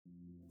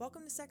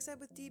Welcome to Sex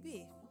Ed with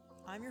DB.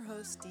 I'm your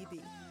host,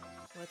 DB.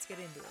 Let's get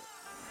into it.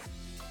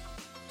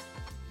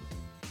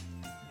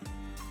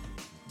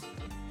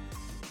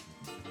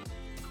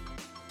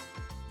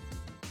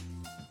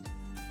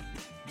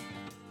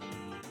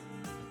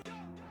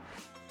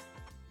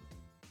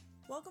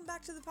 Welcome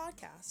back to the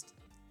podcast.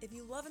 If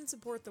you love and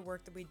support the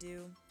work that we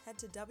do, head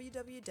to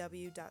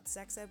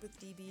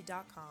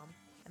www.sexedwithdb.com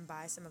and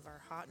buy some of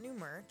our hot new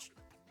merch.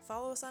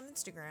 Follow us on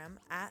Instagram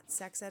at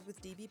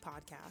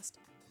sexedwithdbpodcast.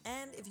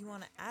 And if you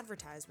want to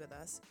advertise with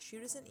us,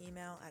 shoot us an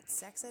email at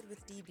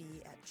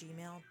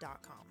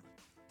sexedwithdb@gmail.com.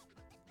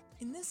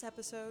 In this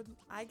episode,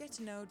 I get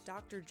to know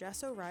Dr.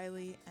 Jess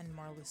O'Reilly and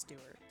Marla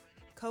Stewart,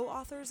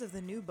 co-authors of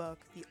the new book,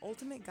 The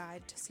Ultimate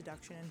Guide to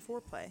Seduction and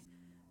Foreplay,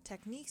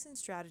 Techniques and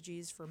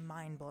Strategies for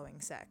Mind-Blowing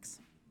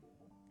Sex.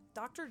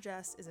 Dr.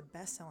 Jess is a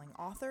best-selling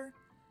author,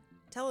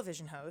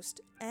 television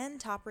host,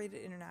 and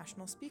top-rated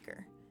international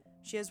speaker.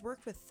 She has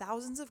worked with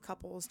thousands of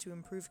couples to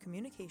improve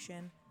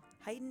communication,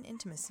 heighten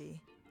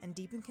intimacy, and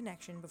deepen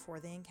connection before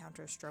they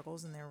encounter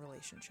struggles in their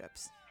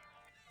relationships.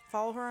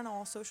 Follow her on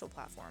all social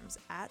platforms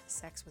at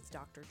Sex with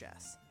Dr.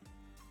 Jess.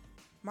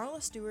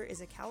 Marla Stewart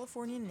is a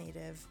Californian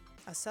native,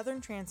 a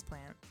Southern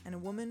transplant, and a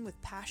woman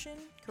with passion,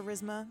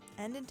 charisma,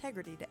 and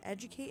integrity to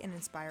educate and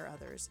inspire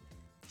others.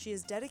 She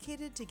is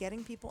dedicated to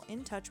getting people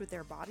in touch with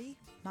their body,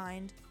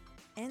 mind,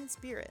 and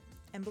spirit,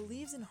 and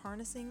believes in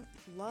harnessing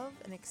love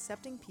and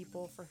accepting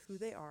people for who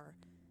they are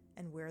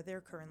and where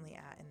they're currently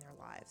at in their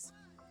lives.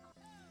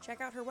 Check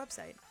out her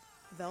website,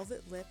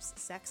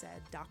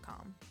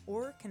 velvetlipssexed.com,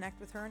 or connect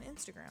with her on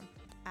Instagram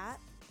at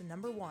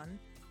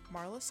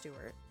Marla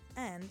Stewart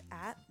and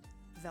at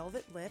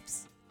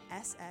velvetlipssxed.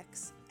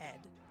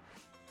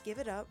 Give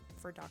it up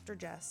for Dr.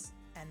 Jess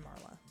and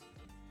Marla.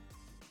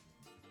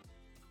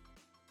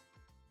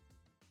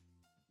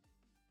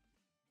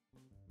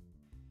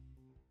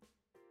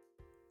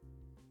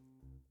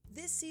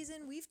 This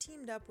season, we've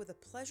teamed up with a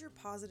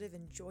pleasure-positive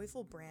and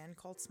joyful brand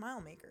called Smile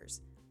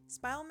Makers.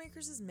 Smile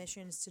Makers'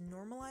 mission is to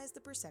normalize the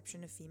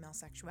perception of female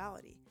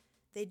sexuality.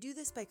 They do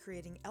this by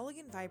creating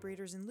elegant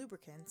vibrators and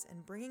lubricants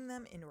and bringing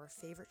them into our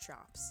favorite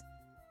shops.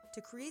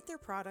 To create their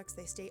products,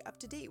 they stay up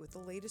to date with the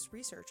latest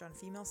research on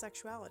female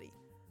sexuality,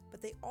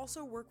 but they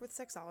also work with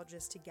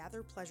sexologists to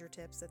gather pleasure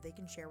tips that they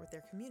can share with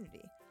their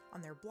community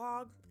on their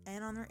blog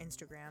and on their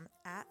Instagram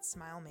at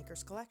Smile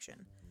Makers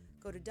Collection.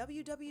 Go to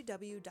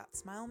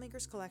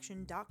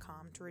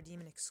www.smilemakerscollection.com to redeem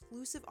an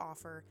exclusive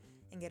offer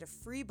and get a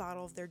free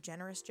bottle of their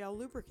generous gel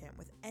lubricant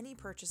with any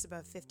purchase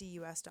above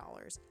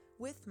 $50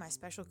 with my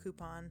special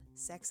coupon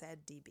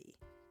SexEdDB.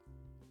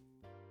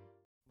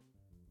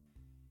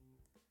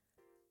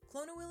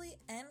 Clone-A-Willy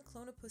and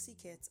Clone-A-Pussy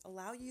kits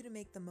allow you to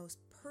make the most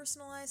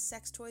personalized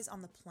sex toys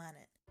on the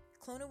planet.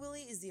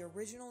 Clone-A-Willy is the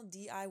original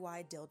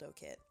DIY dildo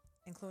kit,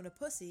 and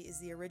Clone-A-Pussy is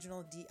the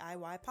original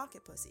DIY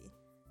pocket pussy.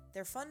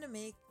 They're fun to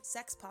make,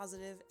 sex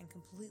positive, and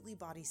completely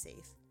body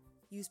safe.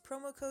 Use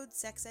promo code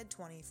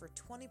SEXED20 for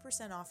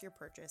 20% off your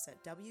purchase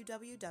at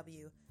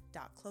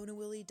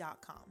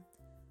www.cloneawilly.com.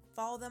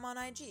 Follow them on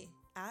IG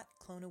at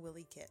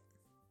CloneAWillyKit.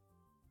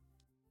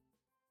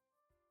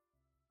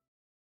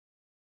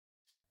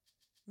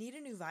 Need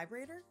a new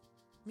vibrator?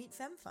 Meet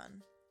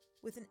FemFun.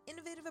 With an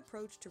innovative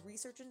approach to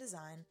research and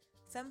design,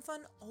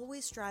 FemFun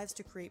always strives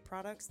to create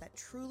products that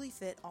truly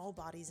fit all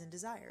bodies and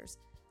desires.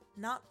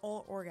 Not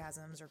all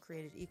orgasms are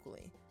created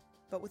equally,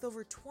 but with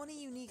over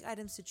 20 unique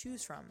items to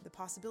choose from, the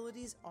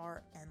possibilities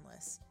are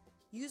endless.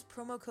 Use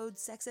promo code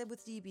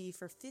SEXEDWITHDB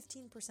for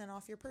 15%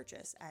 off your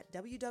purchase at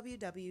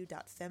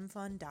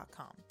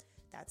www.femfun.com.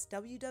 That's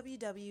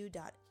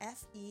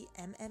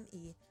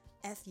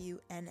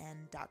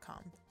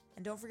www.femmefunn.com.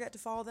 And don't forget to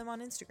follow them on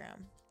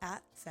Instagram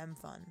at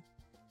FemFun.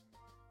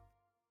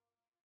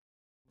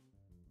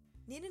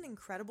 Need an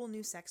incredible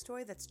new sex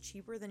toy that's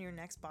cheaper than your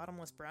next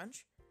bottomless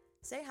brunch?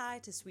 Say hi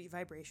to Sweet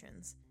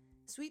Vibrations.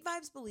 Sweet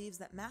Vibes believes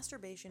that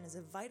masturbation is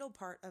a vital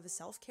part of a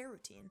self-care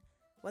routine.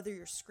 Whether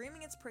you're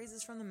screaming its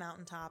praises from the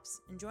mountaintops,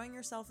 enjoying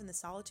yourself in the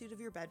solitude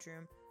of your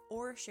bedroom,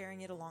 or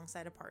sharing it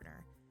alongside a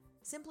partner.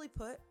 Simply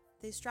put,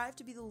 they strive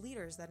to be the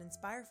leaders that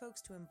inspire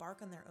folks to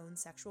embark on their own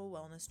sexual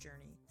wellness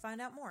journey. Find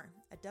out more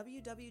at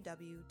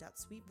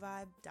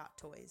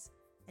www.sweetvibe.toys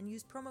and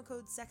use promo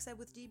code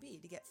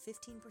SEXEDWITHDB to get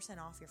 15%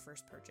 off your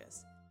first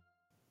purchase.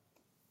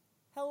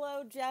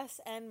 Hello, Jess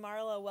and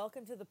Marla.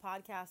 Welcome to the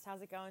podcast.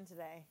 How's it going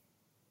today?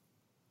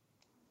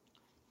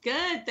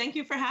 Good. Thank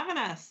you for having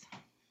us.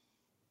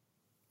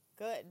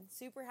 Good.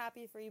 Super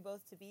happy for you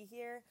both to be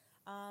here.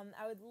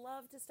 I would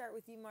love to start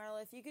with you,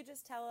 Marla. If you could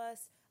just tell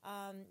us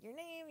your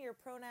name, your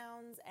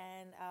pronouns,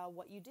 and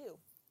what you do.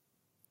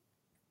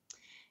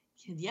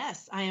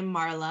 Yes, I am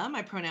Marla.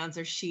 My pronouns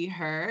are she,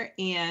 her,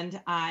 and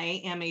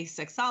I am a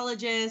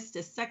sexologist,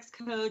 a sex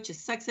coach, a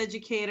sex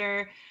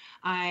educator.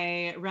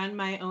 I run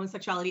my own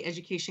sexuality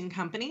education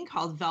company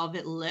called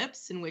Velvet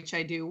Lips, in which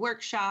I do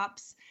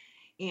workshops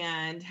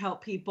and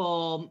help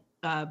people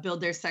build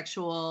their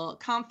sexual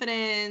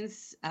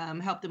confidence,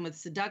 help them with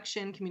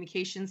seduction,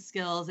 communication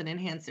skills, and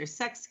enhance their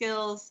sex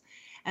skills.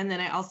 And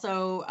then I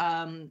also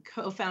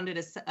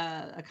co-founded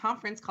a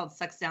conference called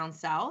Sex Down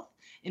South,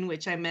 in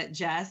which I met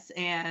Jess,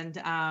 and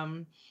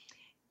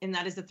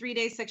that is a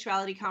 3-day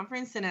sexuality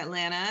conference in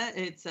Atlanta.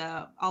 It's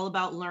all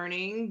about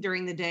learning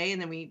during the day,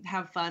 and then we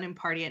have fun and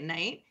party at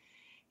night.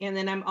 And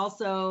then I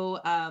also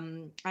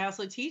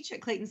teach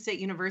at Clayton State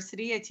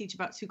University. I teach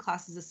about 2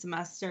 classes a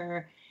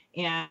semester,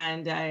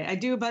 and I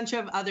do a bunch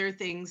of other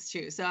things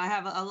too. So I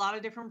have a lot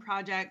of different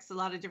projects, a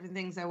lot of different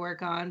things I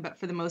work on, but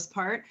for the most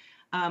part,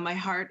 my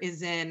heart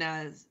is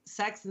in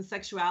sex and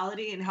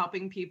sexuality and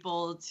helping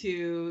people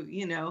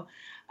to,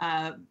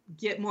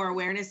 get more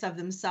awareness of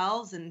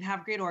themselves and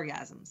have great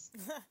orgasms.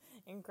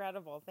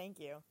 Incredible. Thank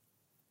you.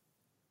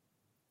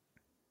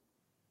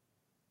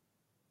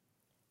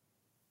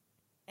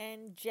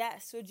 And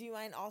Jess, would you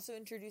mind also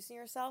introducing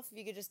yourself? If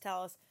you could just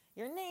tell us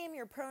your name,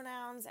 your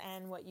pronouns,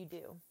 and what you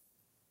do.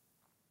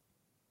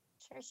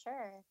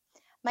 Sure.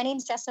 My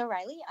name's Jess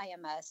O'Reilly. I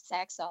am a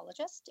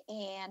sexologist,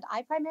 and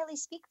I primarily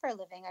speak for a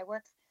living. I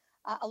work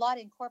a lot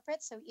in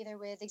corporate, so either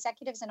with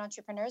executives and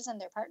entrepreneurs and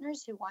their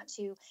partners who want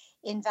to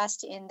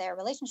invest in their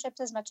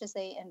relationships as much as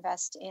they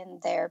invest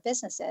in their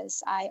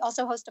businesses. I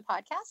also host a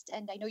podcast,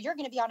 and I know you're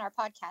going to be on our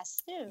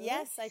podcast soon.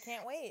 Yes, I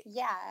can't wait.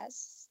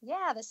 Yes.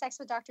 Yeah, the Sex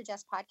with Dr.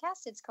 Jess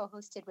podcast. It's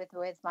co-hosted with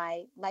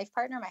my life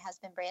partner, my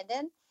husband,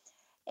 Brandon.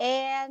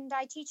 And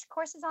I teach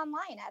courses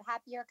online at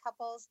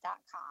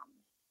happiercouples.com.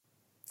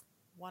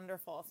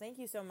 Wonderful. Thank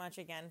you so much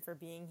again for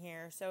being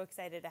here. So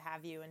excited to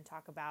have you and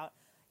talk about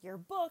your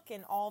book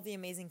and all the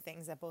amazing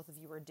things that both of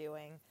you are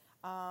doing.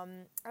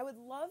 I would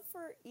love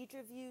for each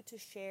of you to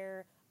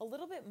share a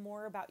little bit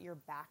more about your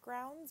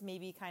backgrounds,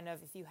 maybe kind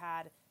of if you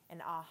had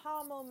an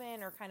aha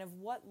moment or kind of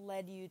what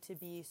led you to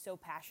be so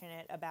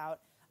passionate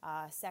about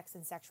sex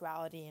and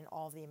sexuality and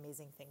all the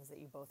amazing things that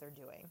you both are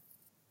doing.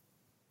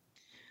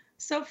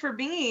 So for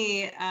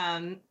me,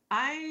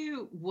 I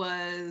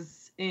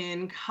was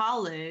in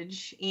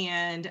college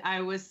and I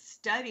was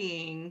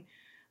studying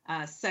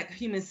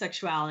human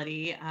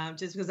sexuality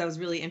just because I was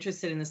really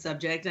interested in the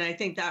subject. And I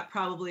think that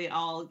probably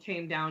all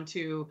came down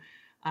to,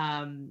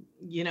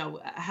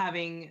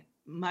 having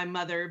my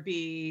mother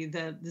be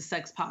the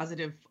sex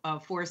positive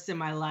force in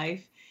my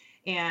life.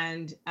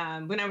 And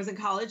when I was in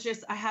college,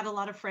 I had a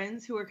lot of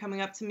friends who were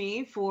coming up to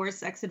me for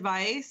sex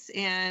advice,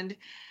 and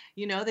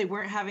they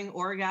weren't having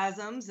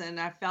orgasms, and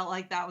I felt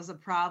like that was a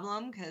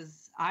problem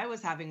because I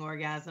was having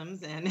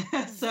orgasms, and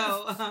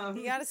so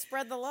you got to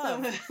spread the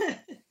love.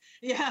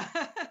 Yeah.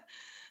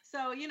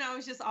 So, I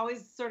was just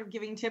always sort of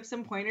giving tips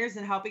and pointers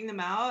and helping them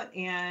out,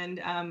 and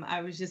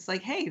I was just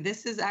like, hey,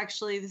 this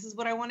is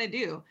what I want to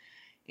do.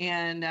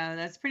 And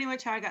that's pretty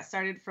much how I got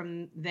started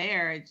from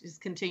there. I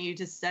just continued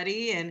to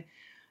study and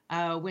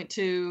went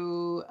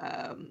to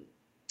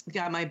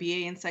got my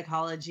BA in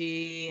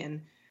psychology,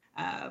 and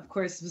of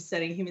course was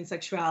studying human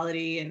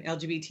sexuality and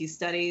LGBT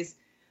studies.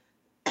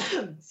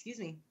 Excuse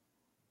me.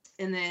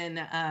 And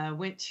then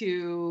went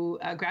to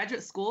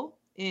graduate school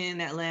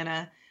in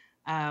Atlanta,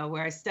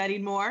 where I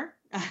studied more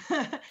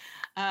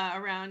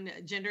around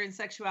gender and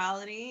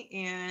sexuality,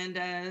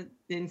 and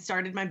then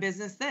started my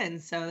business then.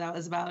 So that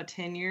was about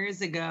 10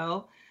 years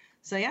ago.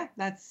 So yeah,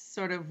 that's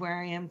sort of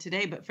where I am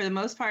today. But for the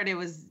most part,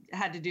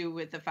 had to do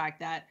with the fact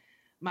that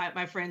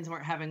my friends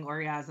weren't having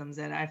orgasms,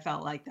 and I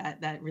felt like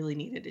that really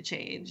needed to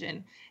change.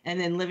 And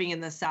then living in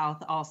the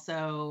South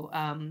also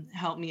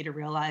helped me to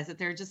realize that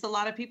there are just a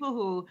lot of people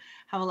who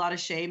have a lot of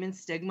shame and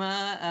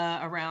stigma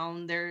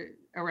around their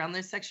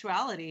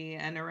sexuality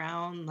and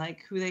around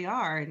like who they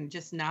are, and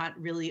just not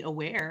really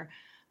aware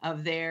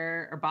of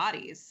their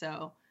bodies.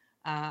 So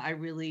I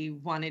really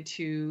wanted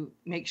to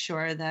make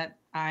sure that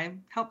I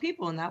help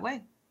people in that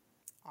way.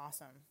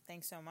 Awesome.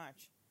 Thanks so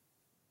much.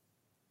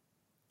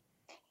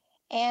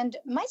 And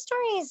my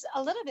story is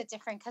a little bit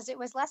different because it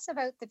was less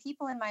about the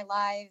people in my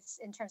lives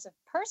in terms of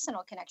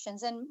personal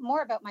connections and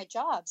more about my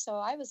job. So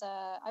I was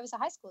a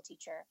high school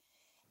teacher,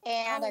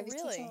 and I was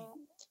teaching.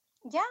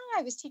 Yeah,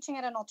 I was teaching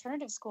at an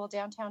alternative school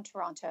downtown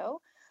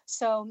Toronto.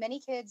 So many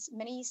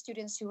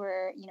students who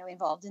were,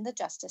 involved in the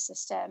justice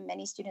system,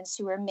 many students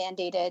who were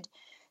mandated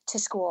to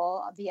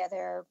school via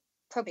their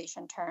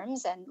probation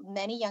terms, and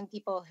many young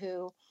people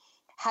who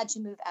had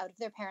to move out of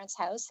their parents'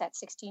 house at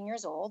 16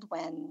 years old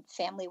when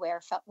family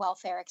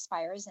welfare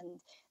expires, and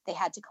they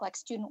had to collect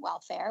student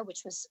welfare,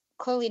 which was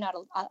clearly not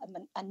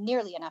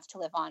nearly enough to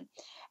live on.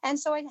 And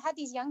so I had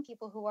these young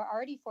people who were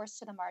already forced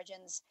to the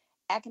margins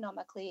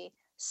economically,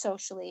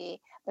 socially,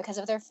 because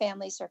of their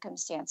family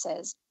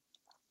circumstances,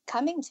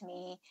 coming to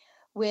me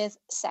with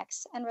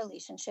sex and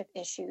relationship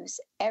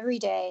issues every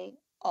day,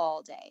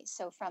 all day.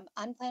 So from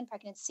unplanned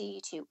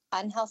pregnancy to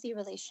unhealthy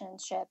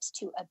relationships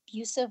to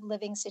abusive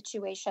living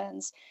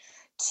situations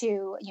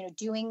to,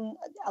 doing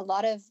a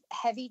lot of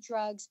heavy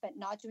drugs, but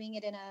not doing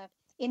it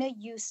in a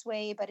use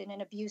way, but in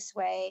an abuse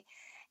way,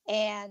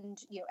 and,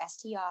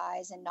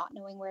 STIs and not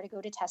knowing where to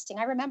go to testing.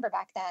 I remember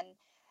back then,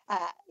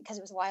 because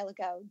it was a while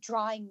ago,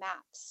 drawing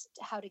maps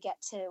to how to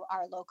get to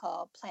our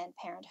local Planned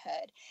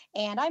Parenthood.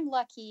 And I'm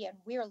lucky, and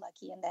we're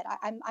lucky in that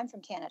I'm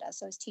from Canada,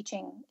 so I was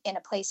teaching in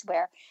a place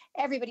where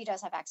everybody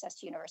does have access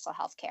to universal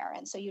health care.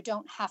 And so you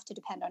don't have to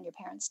depend on your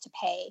parents to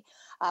pay.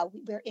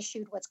 We're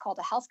issued what's called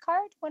a health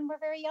card when we're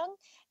very young.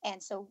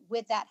 And so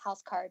with that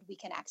health card, we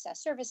can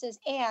access services.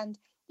 And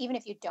even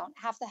if you don't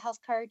have the health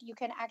card, you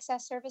can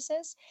access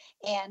services.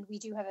 And we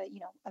do have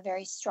a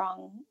very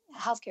strong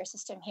healthcare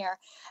system here.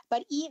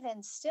 But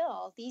even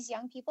still, these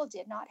young people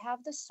did not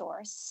have the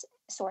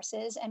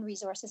sources and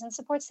resources and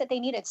supports that they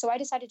needed. So I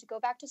decided to go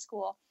back to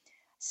school,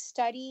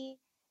 study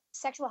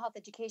sexual health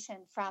education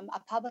from a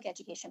public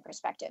education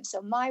perspective.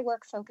 So my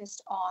work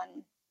focused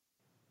on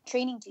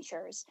training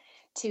teachers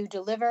to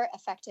deliver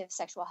effective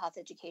sexual health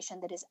education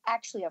that is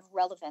actually of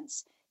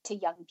relevance to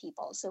young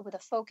people. So with a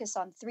focus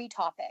on 3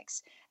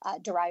 topics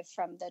derived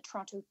from the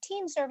Toronto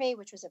Teen Survey,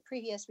 which was a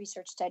previous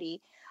research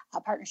study,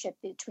 a partnership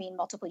between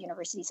multiple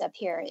universities up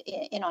here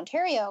in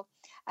Ontario.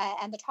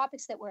 And the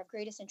topics that were of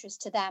greatest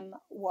interest to them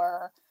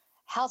were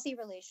healthy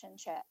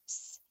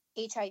relationships,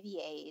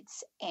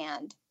 HIV/AIDS,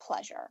 and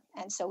pleasure.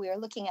 And so we are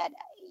looking at,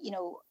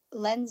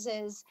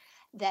 lenses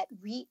that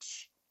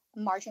reach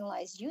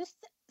marginalized youth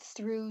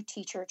through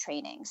teacher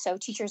training. So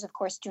teachers, of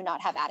course, do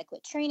not have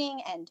adequate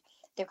training, and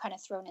they're kind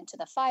of thrown into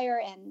the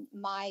fire. And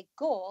my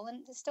goal,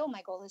 and still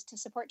my goal, is to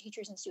support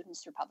teachers and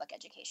students through public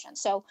education.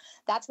 So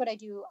that's what I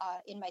do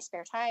in my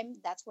spare time.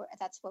 That's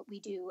what we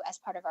do as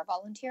part of our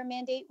volunteer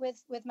mandate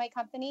with my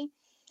company.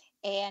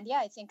 And yeah,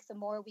 I think the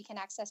more we can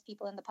access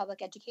people in the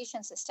public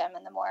education system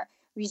and the more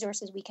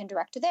resources we can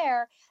direct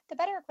there, the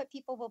better equipped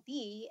people will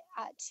be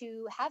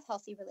to have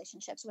healthy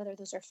relationships, whether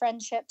those are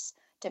friendships,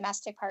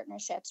 domestic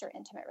partnerships, or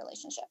intimate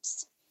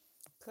relationships.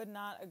 Could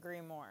not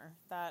agree more.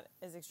 That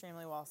is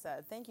extremely well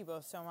said. Thank you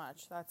both so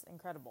much. That's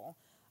incredible.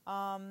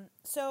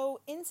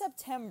 So in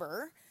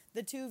September,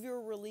 the two of you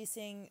are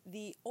releasing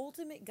The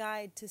Ultimate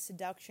Guide to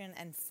Seduction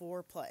and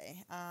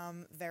Foreplay.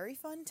 Very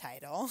fun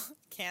title.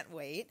 Can't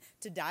wait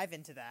to dive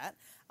into that.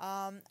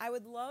 I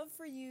would love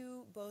for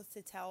you both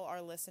to tell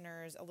our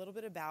listeners a little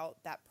bit about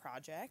that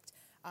project,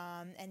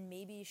 and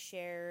maybe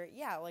share,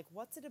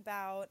 what's it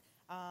about?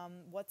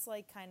 What's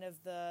kind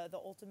of the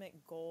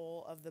ultimate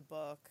goal of the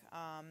book,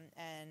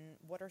 and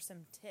what are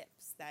some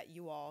tips that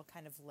you all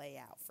kind of lay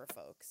out for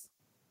folks?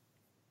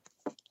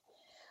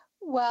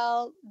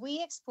 Well,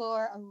 we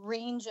explore a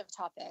range of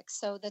topics.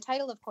 So the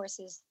title, of course,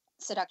 is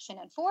Seduction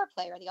and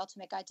Foreplay, or The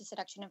Ultimate Guide to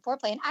Seduction and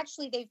Foreplay. And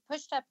actually, they've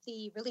pushed up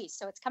the release,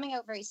 so it's coming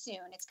out very soon.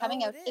 It's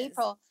coming out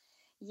April.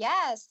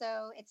 Yeah,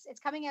 so it's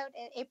coming out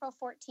April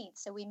 14th.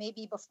 So we may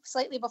be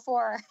slightly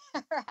before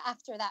or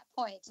after that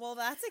point. Well,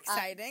 that's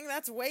exciting.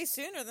 That's way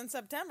sooner than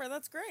September.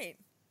 That's great.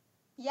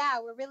 Yeah,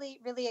 we're really,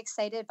 really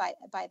excited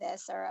by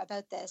this, or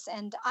about this.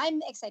 And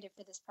I'm excited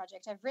for this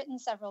project. I've written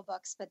several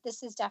books, but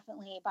this is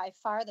definitely by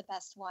far the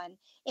best one,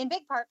 in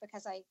big part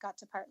because I got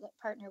to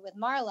partner with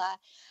Marla.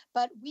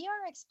 But we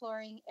are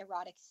exploring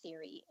erotic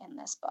theory in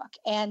this book.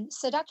 And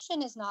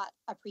seduction is not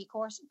a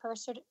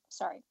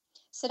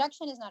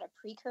Seduction is not a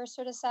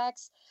precursor to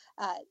sex.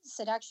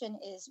 Seduction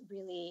is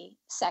really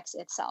sex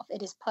itself.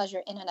 It is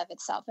pleasure in and of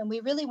itself. And we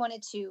really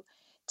wanted to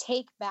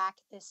take back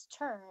this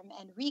term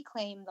and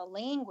reclaim the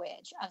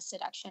language of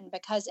seduction,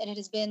 because it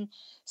has been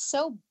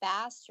so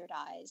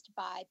bastardized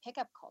by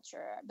pickup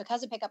culture.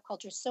 Because of pickup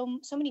culture, so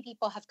many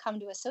people have come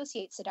to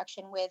associate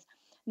seduction with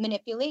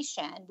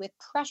manipulation, with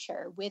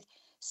pressure, with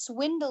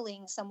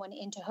swindling someone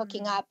into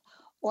hooking up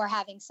or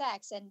having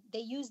sex. And they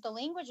use the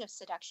language of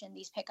seduction,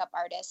 these pickup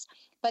artists,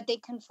 but they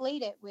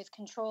conflate it with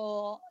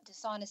control,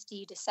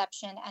 dishonesty,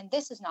 deception. And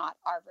this is not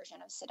our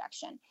version of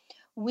seduction.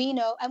 We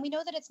know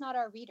that it's not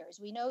our readers.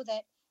 We know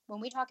that when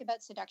we talk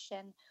about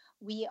seduction,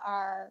 we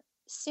are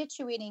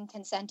situating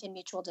consent and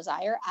mutual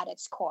desire at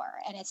its core.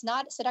 And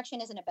seduction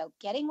isn't about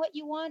getting what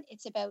you want.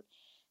 It's about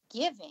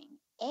giving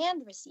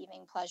and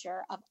receiving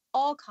pleasure of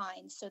all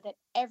kinds, so that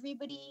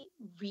everybody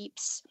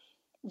reaps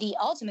the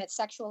ultimate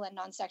sexual and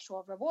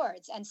non-sexual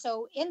rewards. And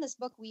so in this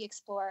book, we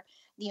explore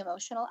the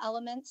emotional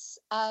elements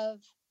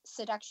of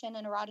seduction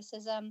and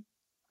eroticism,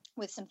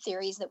 with some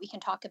theories that we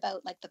can talk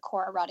about, like the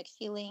core erotic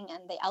feeling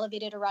and the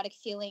elevated erotic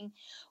feeling.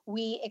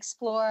 We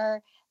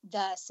explore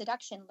the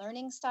seduction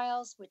learning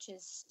styles,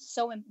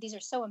 these are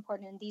so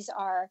important. And these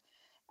are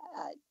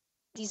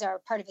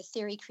part of a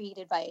theory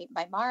created by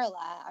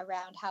Marla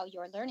around how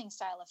your learning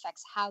style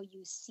affects how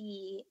you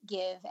see,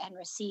 give, and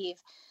receive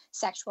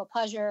sexual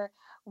pleasure.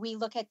 We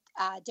look at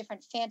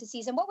different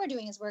fantasies, and what we're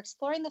doing is we're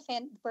exploring the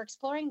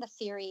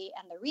theory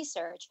and the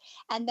research,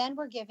 and then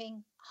we're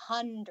giving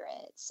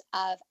hundreds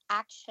of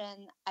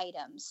action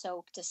items,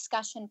 so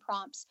discussion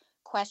prompts,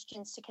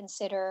 questions to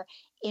consider,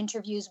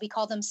 interviews. We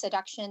call them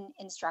seduction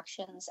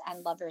instructions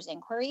and lovers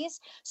inquiries.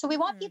 So we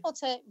want people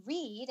to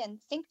read and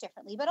think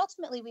differently, but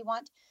ultimately we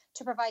want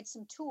to provide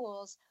some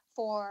tools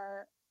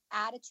for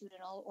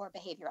attitudinal or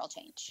behavioral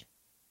change.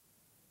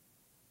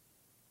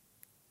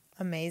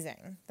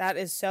 Amazing. That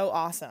is so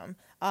awesome.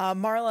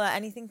 Marla,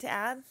 anything to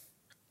add?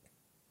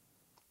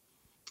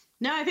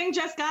 No, I think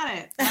Jess got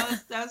it.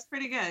 That was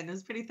pretty good. It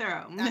was pretty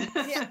thorough.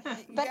 Yeah,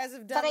 you guys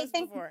have done this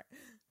before.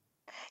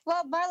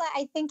 Well, Marla,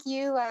 I think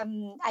you, I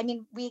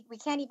mean, we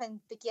can't even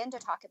begin to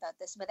talk about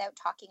this without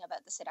talking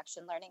about the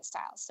seduction learning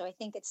styles. So I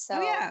think it's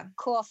so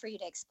cool for you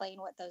to explain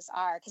what those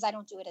are, because I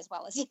don't do it as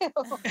well as you.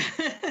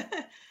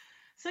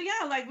 So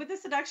yeah, like with the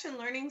seduction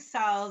learning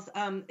styles,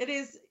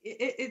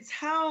 it's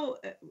how,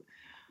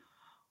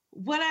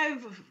 what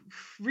I've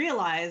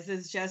realized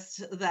is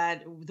just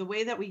that the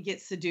way that we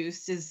get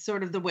seduced is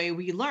sort of the way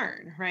we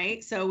learn,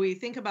 right? So we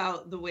think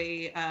about the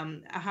way,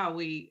 how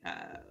we,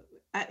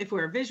 if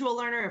we're a visual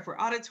learner, if we're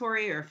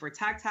auditory, or if we're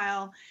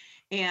tactile,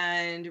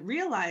 and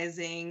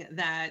realizing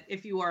that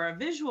if you are a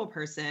visual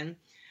person,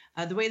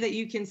 the way that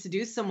you can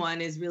seduce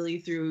someone is really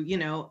through,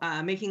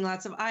 making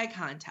lots of eye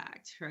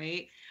contact,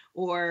 right?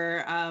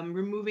 Or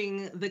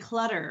removing the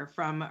clutter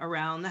from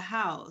around the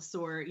house,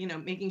 or,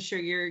 making sure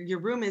your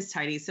room is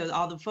tidy so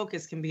all the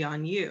focus can be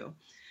on you.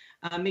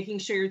 Making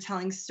sure you're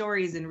telling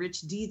stories in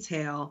rich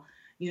detail,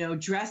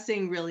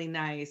 dressing really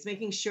nice,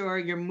 making sure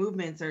your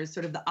movements are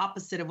sort of the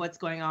opposite of what's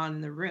going on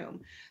in the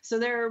room. So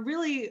there are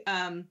really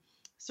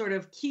sort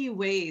of key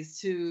ways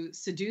to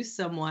seduce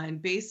someone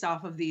based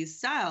off of these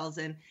styles.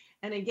 And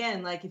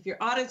again, like if you're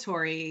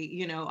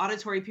auditory,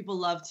 auditory people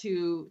love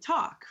to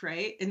talk,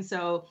 right? And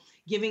so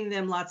giving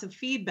them lots of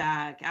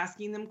feedback,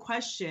 asking them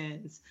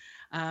questions,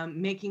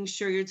 making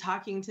sure you're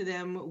talking to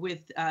them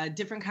with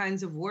different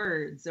kinds of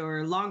words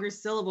or longer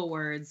syllable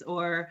words,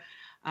 or,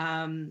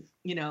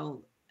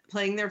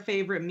 playing their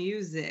favorite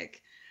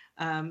music.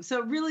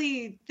 So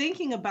really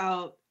thinking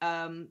about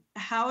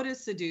how to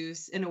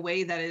seduce in a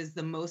way that is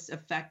the most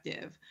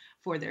effective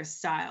for their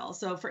style.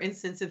 So for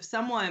instance, if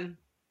someone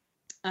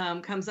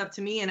comes up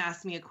to me and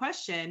asks me a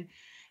question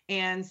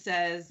and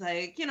says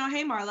like,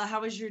 hey, Marla,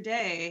 how was your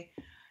day?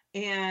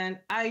 And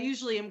I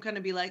usually am going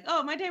to be like,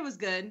 oh, my day was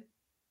good.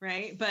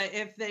 Right. But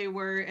if they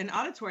were an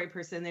auditory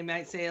person, they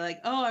might say like,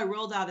 oh, I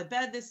rolled out of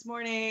bed this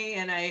morning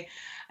and I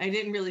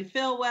didn't really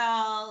feel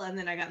well. And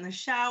then I got in the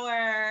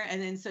shower.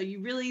 And then so you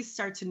really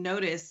start to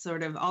notice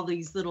sort of all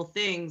these little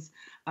things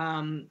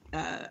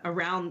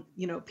around,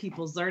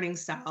 people's learning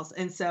styles.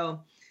 And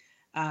so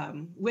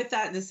with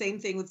that, the same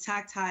thing with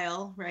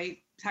tactile, right?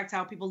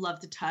 Tactile people love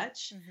to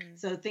touch. Mm-hmm.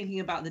 So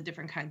thinking about the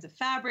different kinds of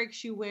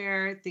fabrics you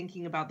wear,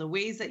 thinking about the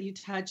ways that you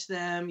touch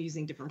them,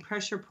 using different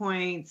pressure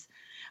points,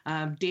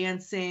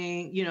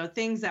 dancing,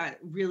 things that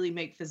really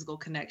make physical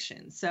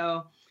connections.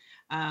 So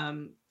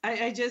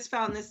I just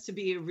found this to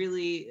be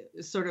really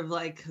sort of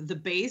like the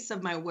base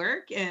of my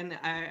work. And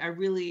I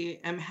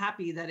really am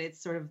happy that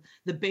it's sort of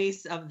the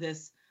base of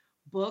this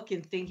book,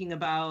 and thinking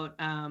about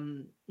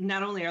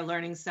not only our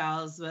learning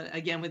styles, but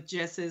again, with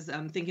Jess's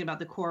thinking about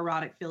the core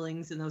erotic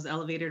feelings and those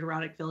elevated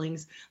erotic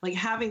feelings, like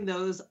having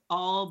those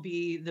all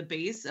be the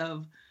base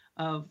of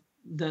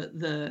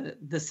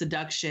the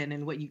seduction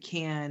and what you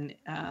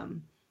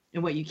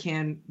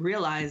can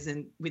realize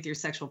and with your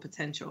sexual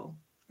potential.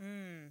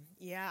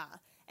 Yeah.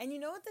 And you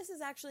know what this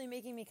is actually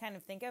making me kind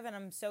of think of, and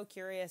I'm so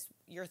curious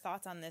your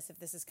thoughts on this if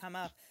this has come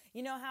up.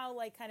 You know how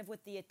like kind of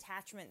with the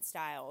attachment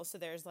styles, so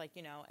there's like,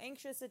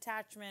 anxious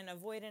attachment,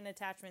 avoidant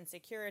attachment,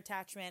 secure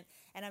attachment,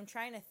 and I'm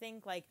trying to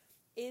think like,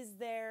 is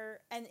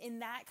there, and in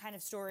that kind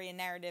of story and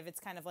narrative, it's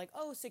kind of like,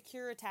 oh,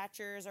 secure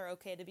attachers are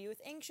okay to be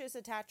with anxious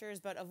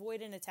attachers, but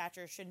avoidant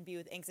attachers shouldn't be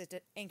with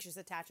anxious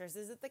attachers.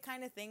 Is it the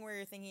kind of thing where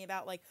you're thinking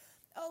about like,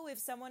 oh, if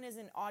someone is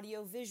an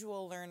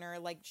audio-visual learner,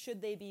 like,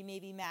 should they be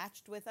maybe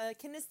matched with a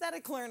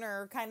kinesthetic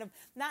learner, kind of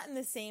not in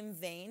the same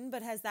vein,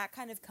 but has that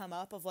kind of come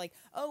up of like,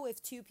 oh,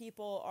 if two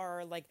people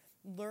are like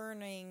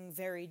learning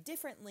very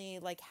differently,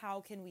 like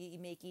how can we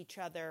make each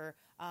other,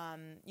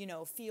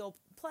 feel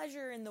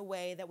pleasure in the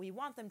way that we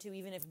want them to,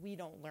 even if we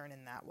don't learn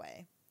in that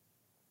way?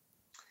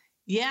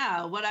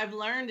 Yeah, what I've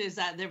learned is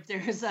that if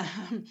there's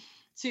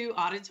two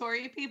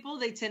auditory people,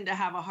 they tend to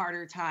have a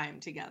harder time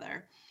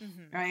together,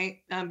 mm-hmm.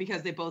 right?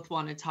 Because they both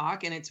want to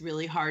talk, and it's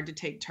really hard to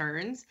take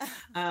turns.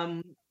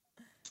 But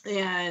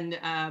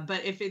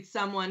if it's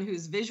someone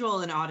who's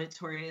visual and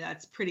auditory,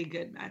 that's pretty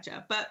good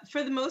matchup. But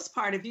for the most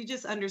part, if you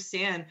just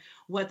understand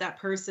what that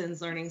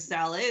person's learning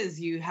style is,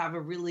 you have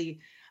a really,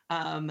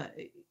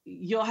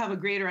 you'll have a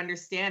greater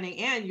understanding,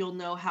 and you'll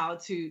know how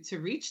to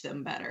reach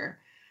them better.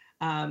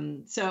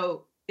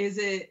 So is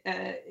it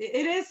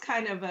is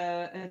kind of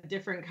a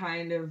different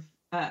kind of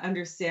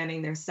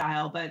understanding their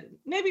style, but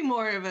maybe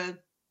more of a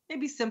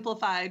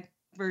simplified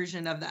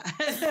version of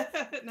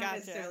that. Not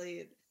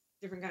necessarily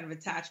different kind of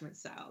attachment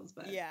styles,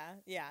 but yeah,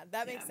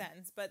 that makes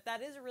sense. But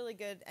that is a really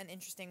good and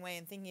interesting way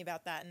in thinking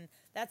about that, and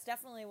that's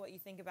definitely what you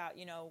think about,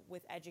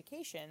 with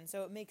education.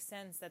 So it makes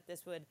sense that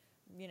this would,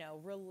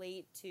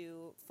 relate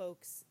to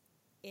folks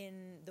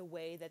in the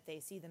way that they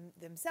see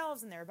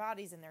themselves and their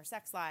bodies and their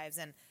sex lives,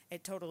 and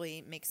it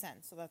totally makes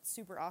sense. So that's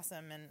super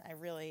awesome, and I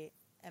really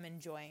am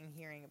enjoying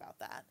hearing about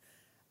that.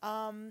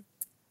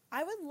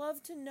 I would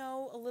love to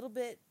know a little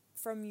bit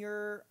from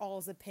your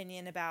all's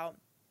opinion about,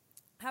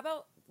 how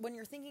about when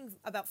you're thinking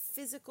about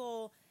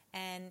physical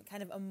and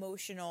kind of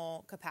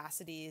emotional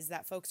capacities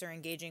that folks are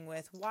engaging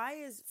with, why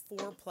is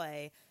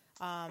foreplay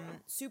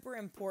super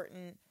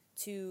important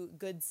to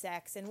good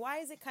sex? And why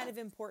is it kind of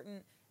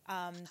important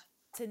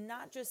to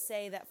not just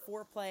say that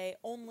foreplay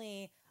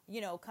only,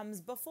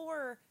 comes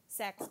before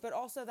sex, but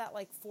also that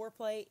like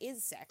foreplay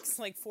is sex,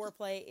 like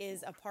foreplay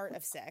is a part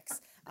of sex?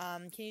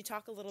 Can you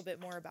talk a little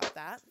bit more about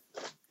that?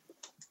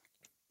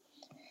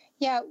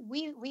 Yeah,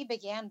 we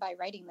began by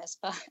writing this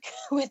book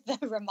with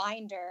the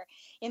reminder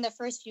in the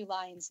first few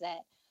lines that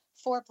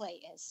foreplay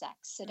is sex,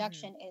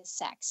 seduction is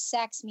sex.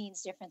 Sex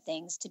means different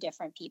things to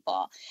different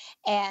people.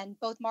 And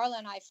both Marla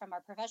and I, from our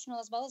professional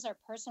as well as our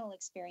personal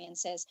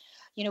experiences,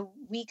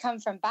 we come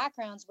from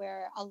backgrounds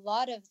where a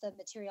lot of the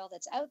material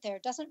that's out there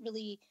doesn't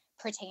really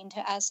pertain to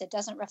us. It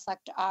doesn't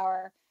reflect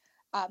our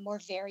more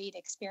varied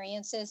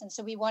experiences. And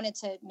so we wanted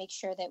to make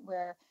sure that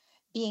we're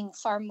being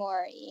far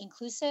more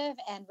inclusive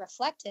and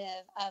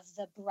reflective of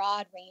the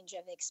broad range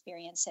of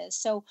experiences.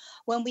 So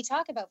when we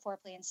talk about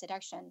foreplay and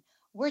seduction,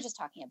 we're just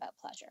talking about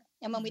pleasure.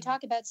 And when we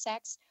talk about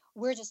sex,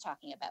 we're just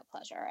talking about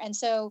pleasure. And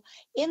so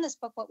in this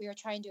book, what we were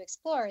trying to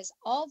explore is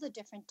all the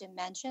different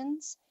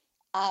dimensions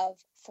of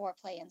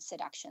foreplay and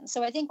seduction.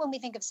 So I think when we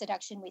think of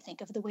seduction, we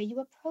think of the way you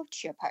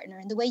approach your partner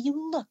and the way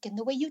you look and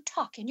the way you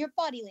talk and your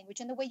body language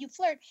and the way you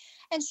flirt.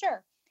 And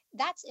sure,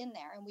 that's in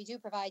there, and we do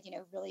provide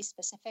really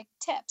specific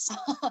tips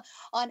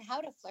on how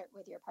to flirt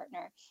with your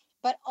partner,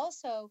 but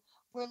also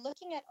we're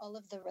looking at all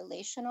of the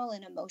relational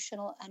and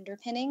emotional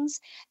underpinnings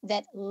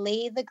that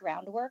lay the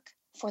groundwork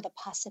for the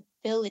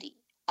possibility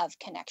of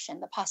connection,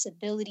 the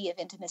possibility of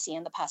intimacy,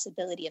 and the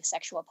possibility of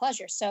sexual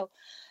pleasure. So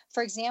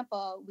for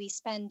example, we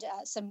spend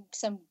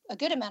a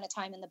good amount of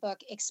time in the book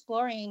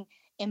exploring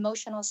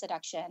emotional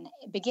seduction,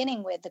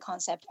 beginning with the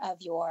concept of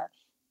your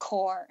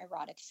core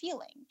erotic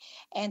feeling.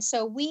 And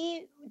so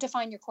we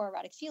define your core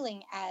erotic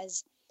feeling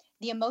as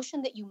the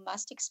emotion that you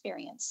must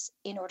experience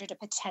in order to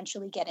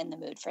potentially get in the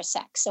mood for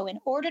sex. So in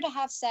order to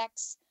have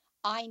sex,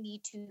 I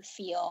need to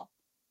feel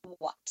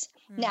what?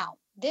 Now,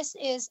 this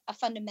is a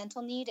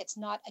fundamental need. It's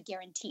not a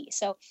guarantee.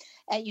 So,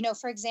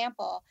 for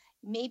example,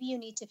 maybe you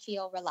need to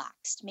feel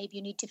relaxed. Maybe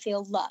you need to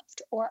feel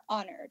loved or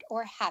honored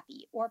or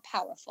happy or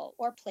powerful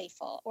or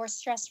playful or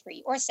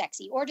stress-free or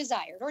sexy or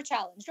desired or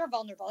challenged or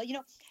vulnerable.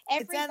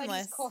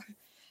 Everybody's core.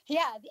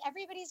 Yeah,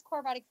 everybody's core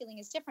erotic feeling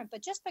is different.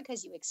 But just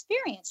because you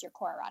experience your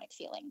core erotic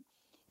feeling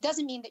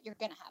doesn't mean that you're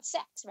going to have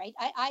sex, right?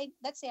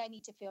 Let's say I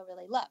need to feel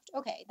really loved.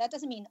 Okay, that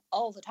doesn't mean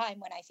all the time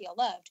when I feel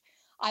loved,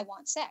 I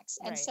want sex.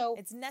 And so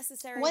it's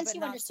necessary, once but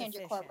you not understand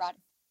sufficient. your core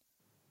erotic,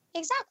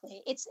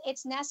 exactly,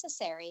 it's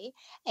necessary.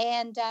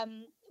 And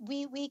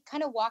we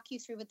kind of walk you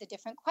through with the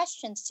different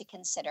questions to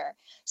consider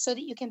so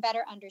that you can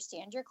better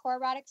understand your core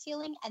erotic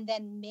feeling and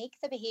then make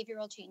the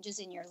behavioral changes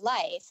in your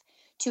life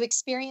to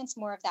experience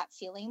more of that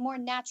feeling more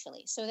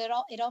naturally, so that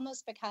it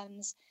almost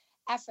becomes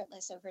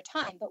effortless over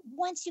time. But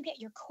once you get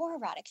your core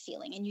erotic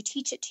feeling and you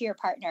teach it to your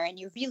partner and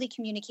you're really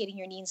communicating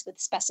your needs with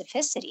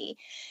specificity,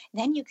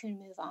 then you can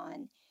move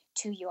on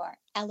to your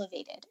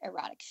elevated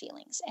erotic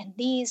feelings. And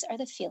these are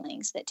the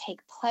feelings that take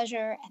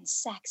pleasure and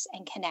sex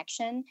and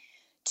connection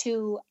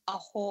to a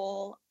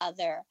whole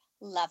other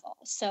level.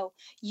 So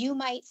you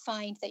might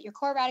find that your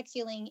core erotic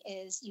feeling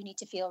is you need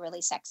to feel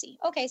really sexy.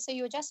 Okay, so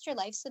you adjust your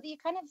life so that you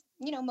kind of,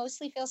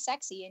 mostly feel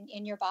sexy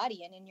in your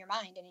body and in your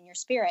mind and in your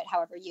spirit,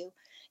 however you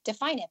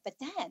define it. But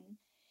then,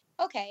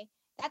 okay,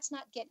 that's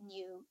not getting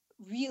you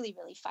really,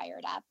 really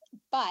fired up,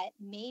 but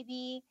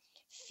maybe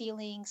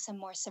feeling some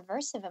more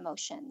subversive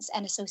emotions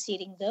and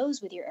associating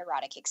those with your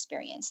erotic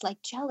experience,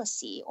 like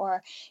jealousy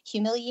or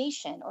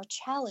humiliation or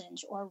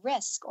challenge or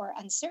risk or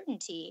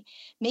uncertainty.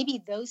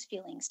 Maybe those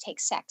feelings take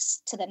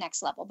sex to the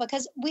next level,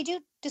 because we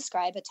do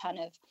describe a ton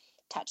of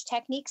touch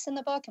techniques in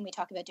the book, and we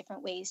talk about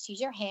different ways to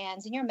use your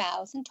hands and your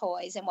mouth and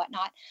toys and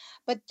whatnot.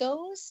 But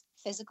those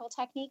physical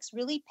techniques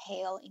really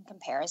pale in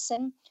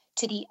comparison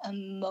to the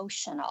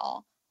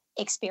emotional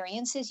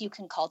experiences you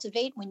can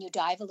cultivate when you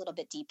dive a little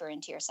bit deeper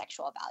into your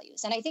sexual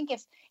values. And I think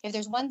if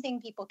there's one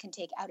thing people can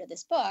take out of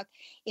this book,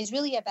 is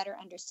really a better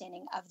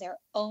understanding of their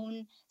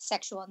own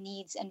sexual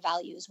needs and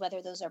values,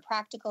 whether those are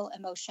practical,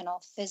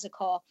 emotional,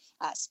 physical,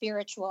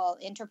 spiritual,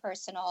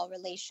 interpersonal,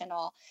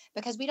 relational,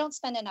 because we don't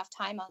spend enough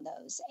time on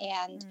those.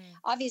 And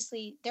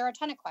obviously there are a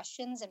ton of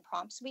questions and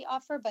prompts we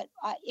offer, but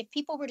if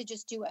people were to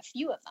just do a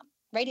few of them,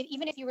 right?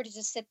 Even if you were to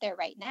just sit there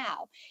right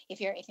now,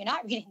 if you're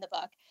not reading the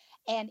book,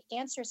 and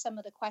answer some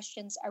of the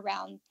questions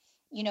around,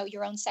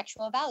 your own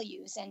sexual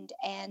values and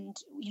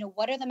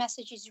what are the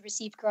messages you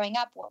received growing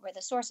up? What were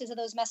the sources of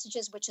those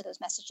messages? Which of those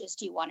messages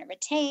do you want to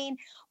retain?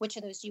 Which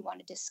of those do you want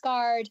to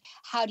discard?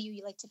 How do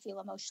you like to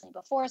feel emotionally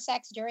before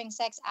sex, during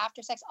sex,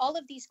 after sex? All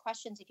of these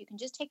questions, if you can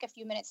just take a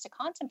few minutes to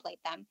contemplate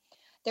them,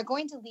 they're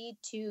going to lead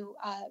to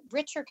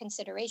richer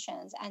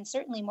considerations and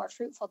certainly more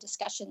fruitful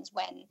discussions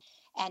when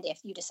and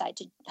if you decide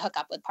to hook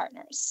up with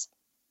partners.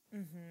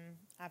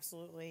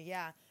 Absolutely.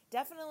 Yeah.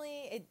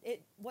 definitely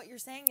what you're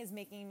saying is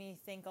making me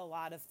think a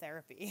lot of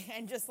therapy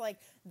and just like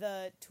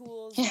the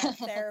tools that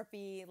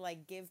therapy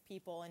like give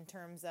people in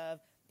terms of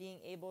being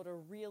able to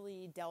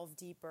really delve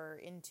deeper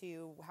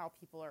into how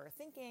people are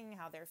thinking,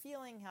 how they're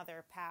feeling, how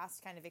their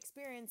past kind of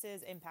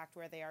experiences impact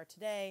where they are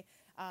today.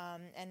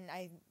 And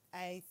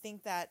I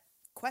think that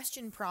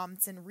question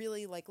prompts and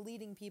really like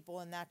leading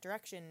people in that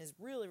direction is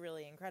really,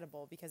 really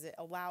incredible, because it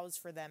allows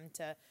for them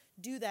to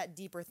do that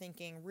deeper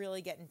thinking,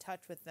 really get in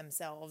touch with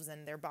themselves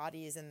and their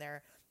bodies and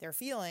their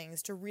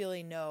feelings to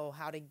really know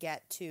how to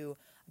get to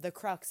the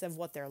crux of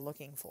what they're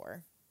looking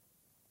for.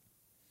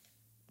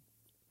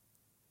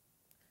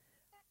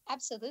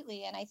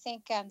 Absolutely. And I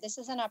think this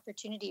is an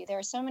opportunity. There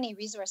are so many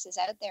resources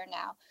out there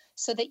now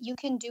so that you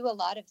can do a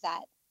lot of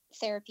that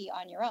therapy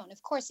on your own.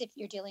 Of course, if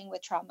you're dealing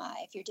with trauma,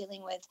 if you're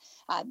dealing with,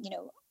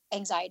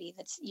 anxiety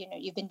that's,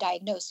 you've been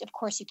diagnosed, of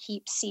course, you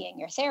keep seeing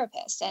your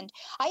therapist. And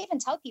I even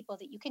tell people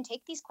that you can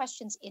take these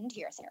questions into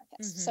your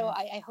therapist. So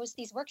I host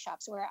these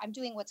workshops where I'm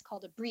doing what's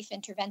called a brief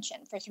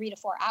intervention for 3 to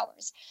 4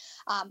 hours.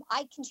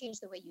 I can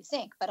change the way you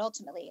think, but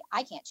ultimately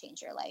I can't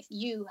change your life.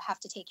 You have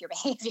to take your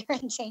behavior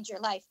and change your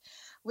life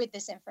with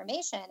this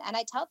information. And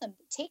I tell them,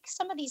 take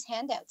some of these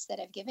handouts that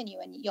I've given you,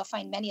 and you'll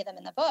find many of them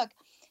in the book,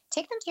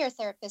 take them to your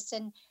therapist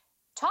and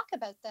talk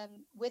about them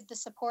with the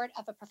support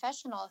of a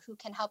professional who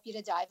can help you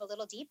to dive a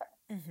little deeper.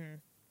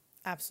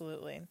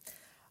 Absolutely.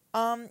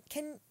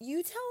 Can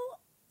you tell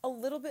a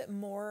little bit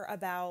more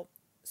about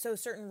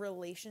certain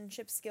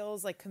relationship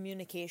skills like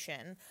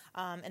communication,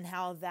 and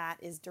how that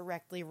is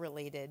directly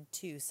related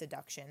to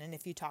seduction, and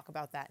if you talk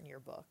about that in your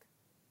book?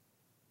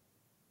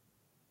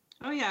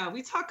 Oh yeah,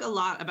 we talk a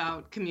lot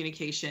about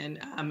communication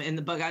in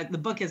the book. The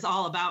book is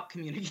all about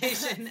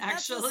communication,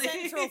 actually. That's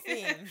the central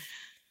theme.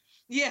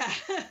 Yeah.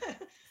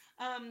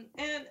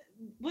 And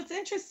what's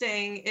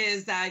interesting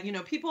is that,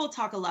 people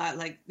talk a lot,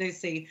 like they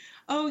say,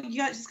 oh,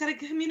 just got to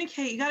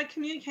communicate. You got to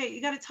communicate.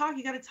 You got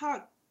to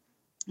talk.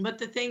 But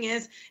the thing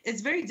is, it's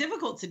very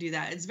difficult to do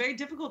that. It's very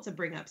difficult to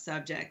bring up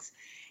subjects.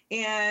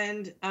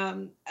 And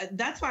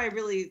that's why I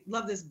really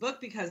love this book,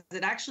 because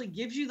it actually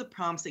gives you the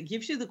prompts. It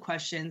gives you the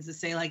questions to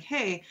say like,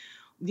 hey,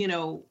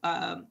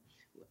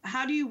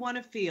 how do you want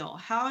to feel?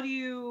 How do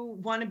you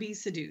want to be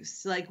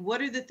seduced? Like,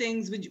 what are the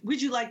things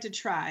would you like to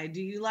try?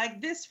 Do you like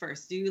this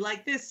first? Do you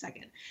like this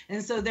second?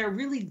 And so they're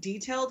really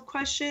detailed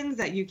questions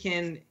that you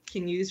can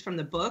use from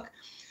the book.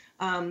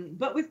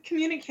 But with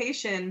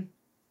communication,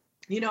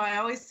 I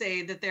always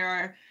say that there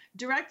are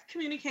direct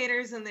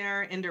communicators and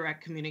there are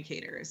indirect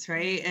communicators,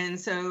 right? And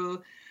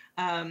so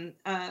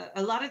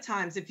a lot of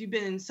times, if you've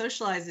been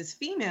socialized as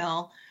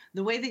female,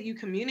 the way that you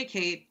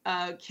communicate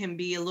can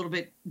be a little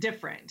bit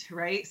different,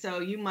 right? So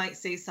you might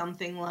say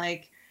something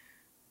like,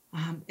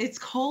 it's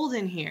cold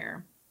in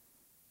here,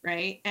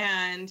 right?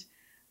 And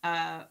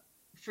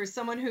for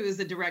someone who is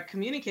a direct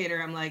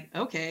communicator, I'm like,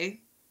 okay,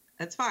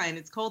 that's fine.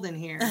 It's cold in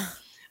here.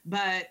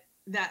 But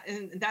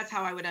that's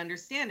how I would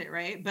understand it,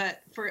 right?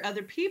 But for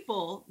other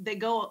people, they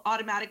go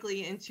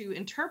automatically into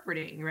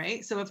interpreting,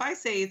 right? So if I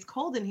say it's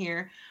cold in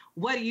here,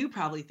 what do you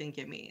probably think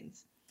it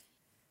means?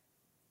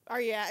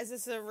 Is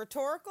this a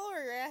rhetorical,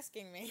 or you're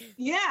asking me?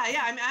 Yeah,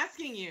 I'm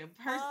asking you.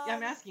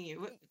 I'm asking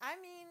you. I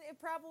mean, it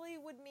probably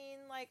would mean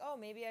like, oh,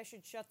 maybe I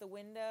should shut the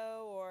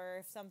window, or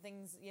if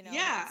something's,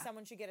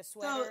 someone should get a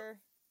sweater.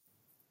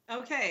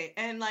 Okay,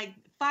 and like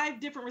 5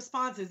 different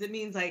responses. It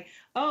means like,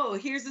 oh,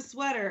 here's a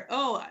sweater.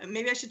 Oh,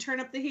 maybe I should turn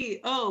up the heat.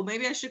 Oh,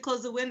 maybe I should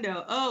close the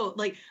window. Oh,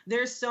 like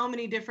there's so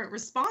many different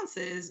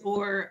responses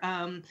or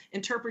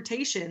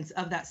interpretations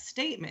of that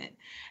statement.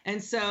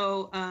 And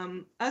so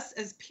us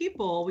as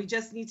people, we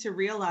just need to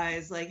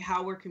realize like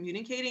how we're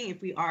communicating,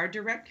 if we are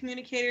direct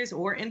communicators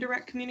or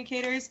indirect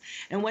communicators,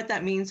 and what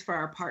that means for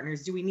our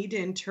partners. Do we need to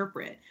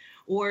interpret,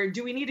 or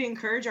do we need to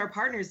encourage our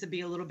partners to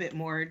be a little bit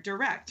more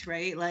direct,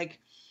 right? Like,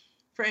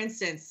 for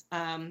instance,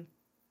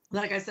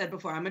 like I said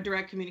before, I'm a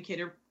direct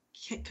communicator,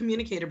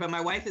 but my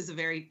wife is a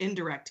very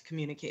indirect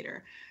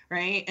communicator,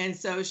 right? And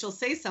so she'll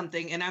say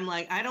something, and I'm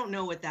like, I don't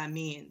know what that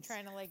means.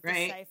 Trying to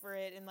decipher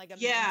it in like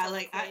a mental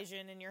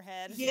equation in your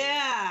head.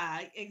 Yeah,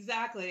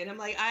 exactly. And I'm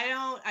like, I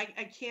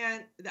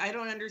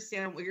don't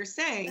understand what you're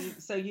saying.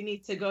 So you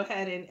need to go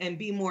ahead and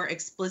be more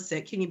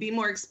explicit. Can you be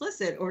more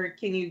explicit, or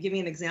can you give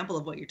me an example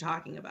of what you're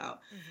talking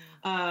about?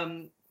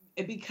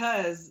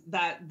 Because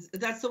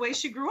that's the way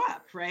she grew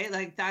up, right?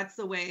 Like that's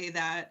the way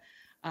that,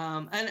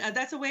 and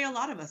that's the way a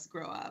lot of us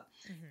grow up.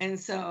 And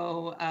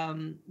so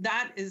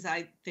that is,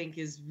 I think,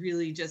 is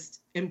really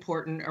just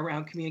important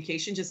around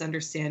communication, just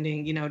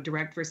understanding,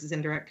 direct versus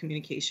indirect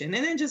communication.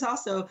 And then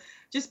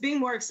just being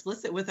more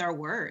explicit with our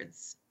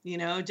words,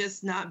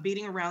 just not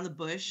beating around the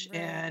bush,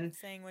 right, and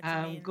saying what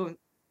you mean.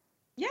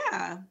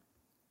 Yeah.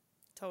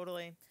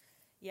 Totally.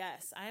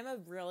 Yes. I'm a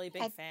really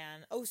big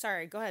fan. Oh,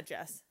 sorry. Go ahead,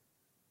 Jess.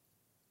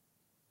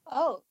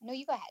 Oh, no,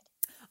 you go ahead.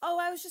 Oh,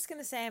 I was just going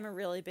to say I'm a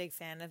really big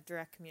fan of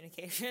direct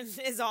communication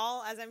is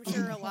all, as I'm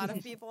sure a lot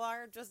of people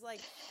are. Just like,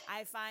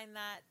 I find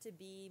that to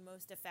be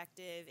most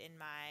effective in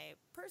my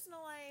personal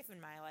life, in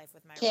my life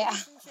with my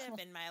relationship,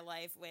 in my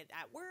life with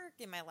at work,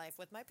 in my life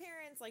with my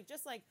parents. Like,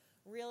 just like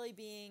really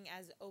being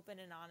as open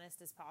and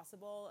honest as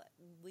possible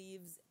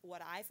leaves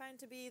what I find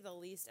to be the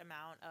least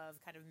amount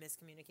of kind of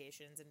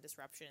miscommunications and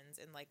disruptions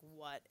in like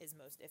what is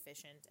most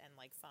efficient and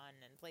like fun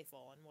and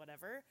playful and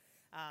whatever.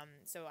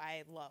 So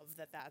I love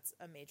that that's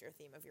a major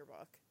theme of your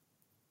book.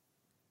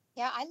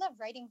 Yeah, I love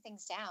writing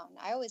things down.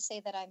 I always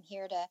say that I'm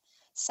here to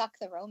suck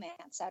the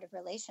romance out of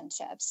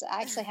relationships.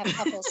 I actually have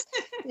couples,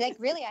 like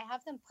really, I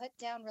have them put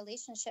down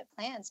relationship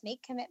plans,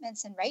 make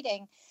commitments in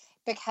writing,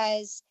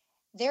 because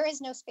there is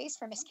no space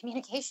for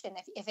miscommunication.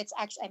 If it's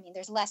actually, I mean,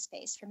 there's less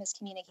space for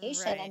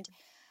miscommunication. Right. And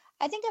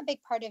I think a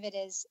big part of it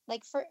is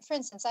like, for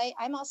instance,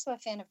 I'm also a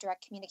fan of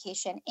direct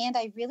communication, and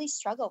I really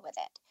struggle with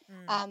it.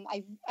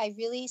 I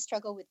really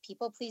struggle with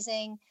people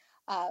pleasing,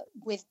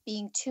 with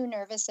being too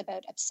nervous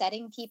about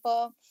upsetting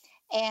people.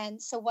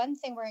 And so one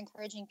thing we're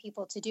encouraging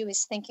people to do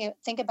is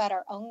think about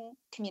our own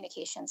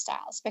communication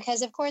styles,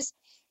 because of course,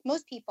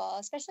 most people,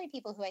 especially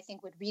people who I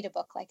think would read a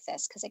book like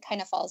this, because it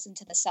kind of falls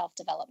into the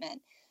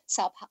self-development,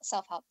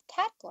 self-help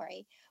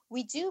category,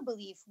 we do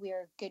believe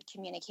we're good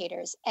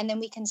communicators, and then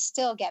we can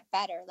still get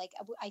better. Like,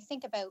 I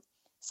think about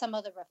some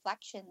of the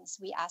reflections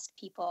we ask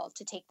people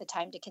to take the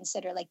time to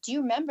consider. Like, do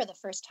you remember the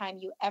first time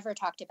you ever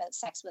talked about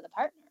sex with a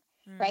partner?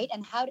 Right?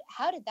 And how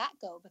did that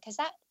go? Because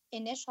that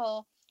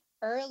initial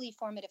early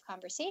formative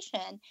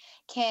conversation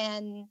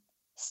can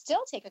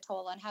still take a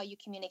toll on how you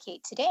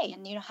communicate today.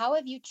 And, how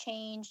have you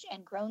changed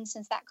and grown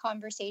since that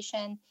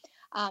conversation?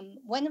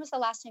 When was the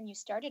last time you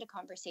started a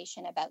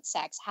conversation about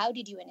sex? How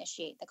did you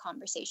initiate the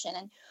conversation?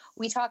 And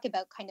we talk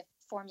about kind of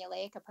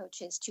formulaic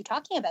approaches to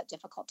talking about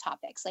difficult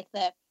topics, like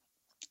the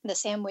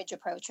sandwich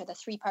approach, or the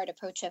 3-part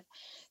approach of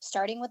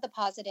starting with the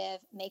positive,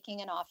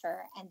 making an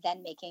offer, and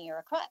then making a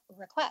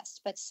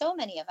request. But so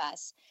many of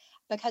us,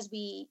 because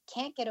we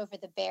can't get over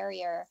the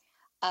barrier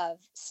of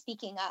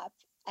speaking up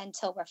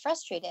until we're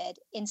frustrated,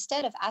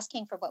 instead of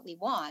asking for what we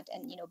want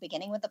and,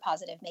 beginning with the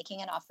positive,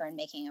 making an offer and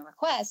making a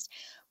request,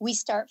 we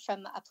start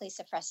from a place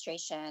of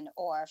frustration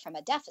or from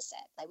a deficit.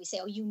 Like we say,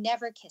 oh, you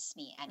never kiss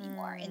me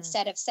anymore,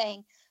 instead of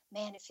saying,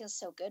 man, it feels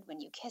so good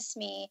when you kiss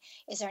me.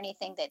 Is there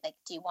anything that, like,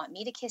 do you want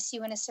me to kiss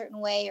you in a certain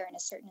way or in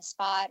a certain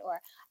spot?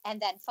 And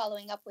then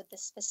following up with the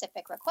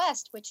specific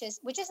request, which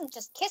isn't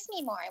just kiss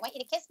me more. I want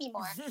you to kiss me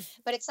more,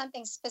 but it's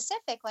something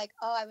specific, like,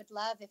 oh, I would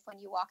love if when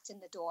you walked in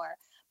the door,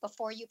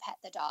 before you pet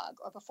the dog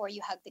or before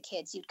you hug the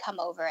kids, you'd come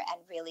over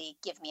and really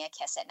give me a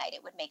kiss at night.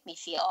 It would make me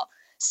feel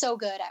so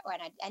good.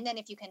 And then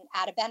if you can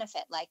add a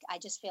benefit, like, I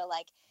just feel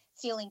like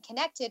feeling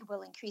connected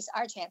will increase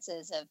our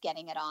chances of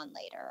getting it on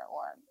later,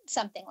 or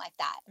something like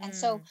that. And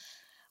so,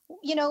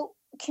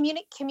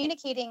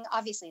 communicating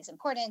obviously is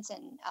important,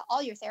 and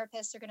all your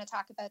therapists are going to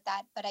talk about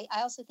that. But I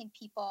also think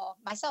people,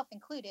 myself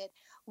included,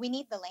 we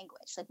need the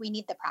language, like we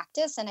need the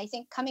practice. And I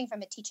think, coming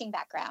from a teaching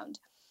background,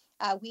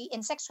 we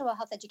in sexual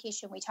health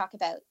education, we talk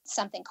about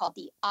something called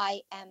the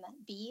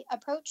IMB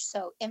approach.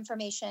 So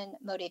information,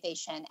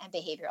 motivation, and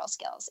behavioral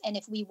skills. And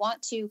if we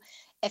want to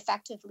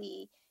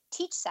effectively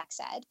teach sex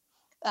ed,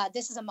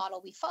 this is a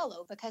model we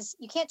follow, because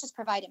you can't just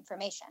provide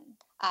information.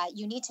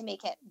 You need to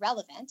make it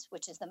relevant,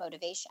 which is the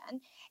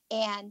motivation.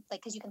 And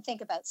because you can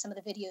think about some of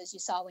the videos you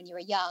saw when you were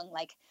young,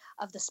 like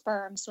of the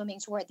sperm swimming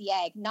toward the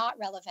egg, not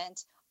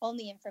relevant,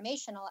 only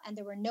informational, and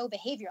there were no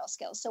behavioral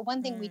skills. So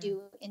one thing we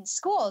do in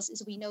schools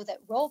is we know that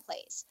role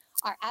plays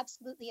are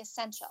absolutely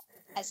essential.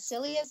 As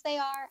silly as they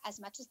are, as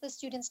much as the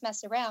students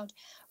mess around,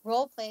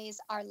 role plays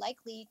are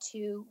likely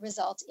to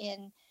result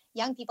in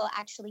young people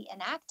actually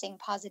enacting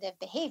positive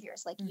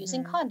behaviors, like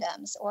using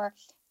condoms or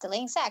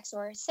delaying sex,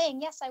 or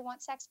saying, yes, I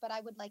want sex, but I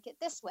would like it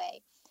this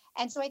way.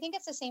 And so I think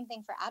it's the same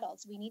thing for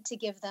adults. We need to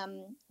give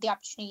them the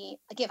opportunity,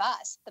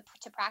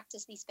 to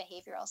practice these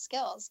behavioral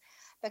skills,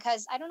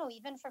 because I don't know,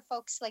 even for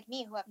folks like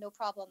me who have no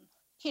problem,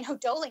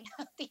 doling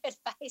out the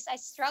advice, I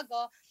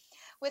struggle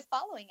with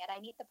following it. I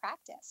need the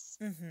practice.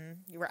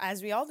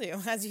 As we all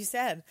do, as you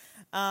said.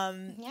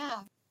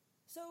 Yeah.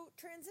 So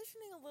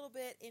transitioning a little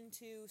bit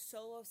into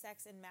solo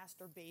sex and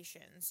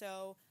masturbation.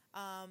 So,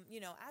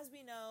 as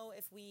we know,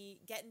 if we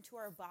get into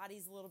our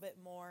bodies a little bit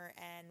more,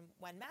 and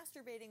when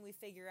masturbating, we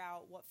figure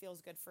out what feels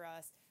good for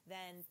us,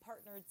 then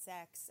partnered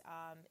sex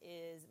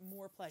is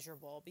more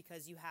pleasurable,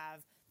 because you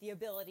have the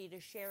ability to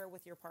share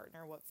with your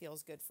partner what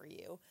feels good for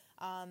you.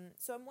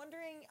 So I'm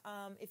wondering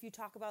if you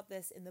talk about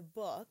this in the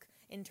book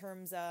in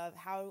terms of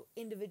how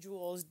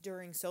individuals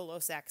during solo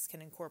sex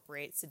can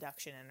incorporate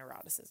seduction and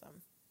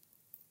eroticism.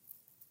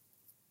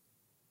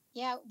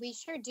 Yeah, we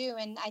sure do.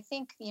 And I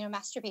think,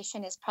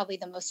 masturbation is probably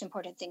the most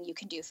important thing you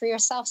can do for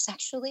yourself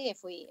sexually,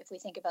 if we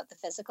think about the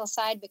physical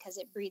side, because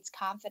it breeds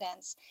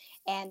confidence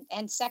and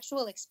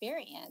sexual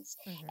experience.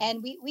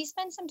 And we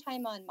spend some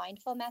time on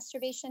mindful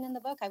masturbation in the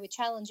book. I would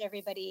challenge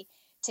everybody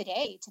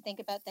today to think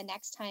about the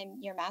next time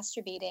you're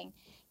masturbating.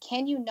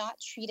 Can you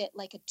not treat it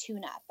like a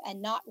tune-up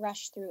and not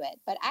rush through it,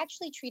 but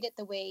actually treat it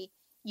the way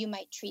you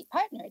might treat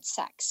partnered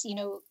sex,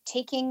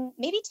 take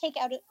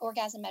out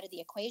orgasm out of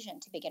the equation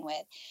to begin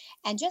with,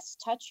 and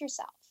just touch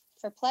yourself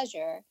for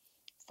pleasure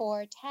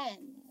for 10,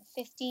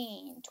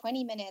 15,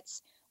 20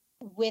 minutes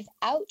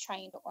without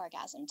trying to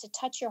orgasm, to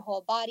touch your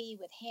whole body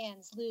with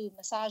hands, lube,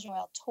 massage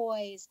oil,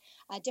 toys,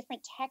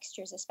 different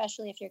textures,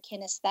 especially if you're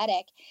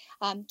kinesthetic.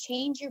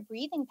 Change your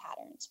breathing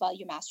patterns while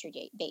you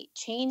masturbate,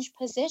 change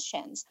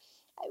positions.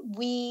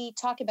 We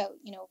talk about,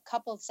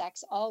 coupled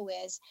sex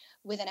always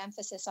with an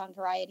emphasis on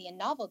variety and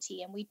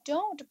novelty, and we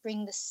don't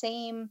bring the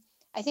same,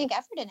 I think,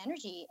 effort and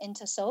energy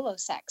into solo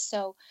sex.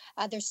 So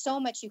there's so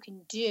much you can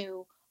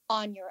do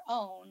on your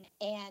own.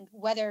 And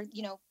whether,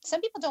 some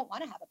people don't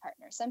want to have a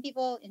partner. Some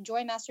people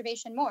enjoy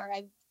masturbation more.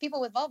 People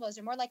with vulvas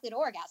are more likely to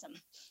orgasm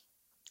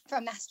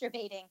from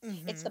masturbating.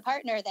 Mm-hmm. It's the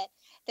partner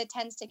that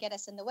tends to get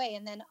us in the way.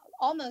 And then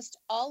almost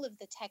all of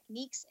the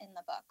techniques in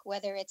the book,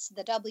 whether it's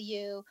the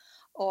W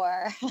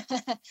or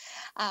the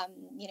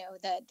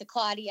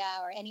Claudia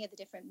or any of the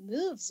different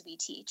moves we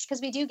teach, because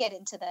we do get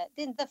into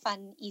the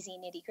fun, easy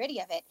nitty gritty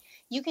of it,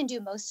 you can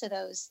do most of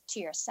those to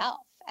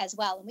yourself as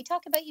well. And we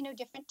talk about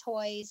different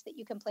toys that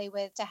you can play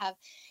with to have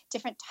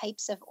different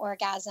types of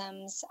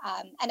orgasms,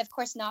 and of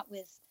course not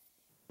with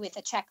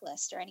a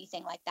checklist or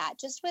anything like that,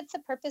 just with the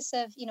purpose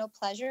of,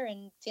 pleasure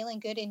and feeling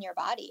good in your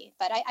body.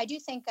 But I do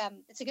think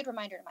it's a good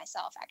reminder to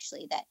myself,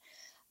 actually, that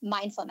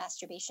mindful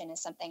masturbation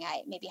is something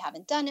I maybe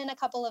haven't done in a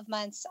couple of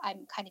months.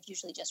 I'm kind of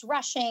usually just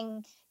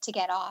rushing to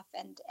get off.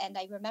 And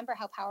I remember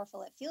how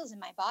powerful it feels in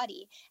my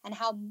body and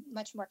how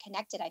much more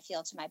connected I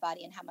feel to my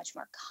body and how much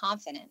more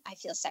confident I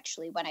feel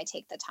sexually when I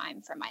take the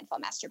time for mindful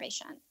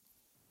masturbation.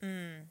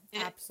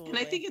 Absolutely. And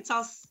I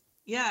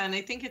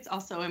think it's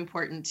also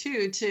important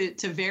too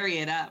to vary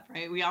it up,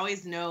 right? We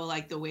always know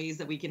like the ways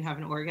that we can have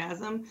an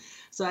orgasm.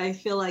 So I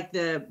feel like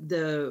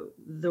the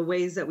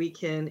ways that we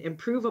can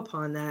improve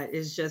upon that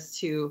is just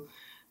to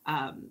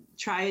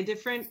try a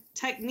different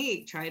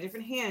technique, try a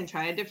different hand,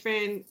 try a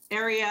different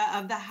area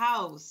of the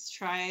house,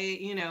 try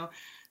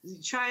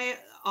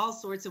all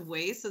sorts of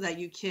ways so that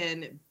you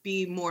can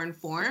be more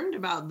informed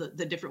about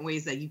the different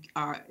ways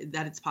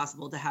that it's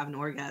possible to have an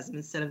orgasm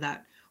instead of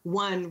that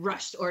one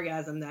rushed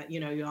orgasm that,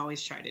 you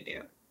always try to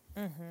do.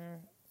 Mm-hmm.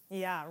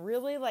 Yeah,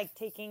 really like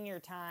taking your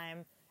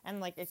time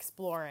and like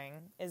exploring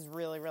is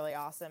really, really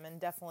awesome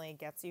and definitely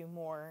gets you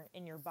more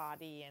in your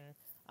body and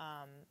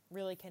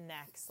really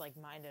connects like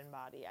mind and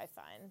body, I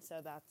find.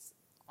 So that's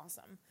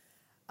awesome.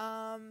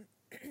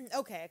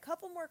 Okay, a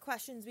couple more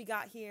questions we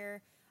got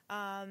here.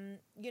 At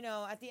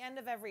the end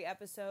of every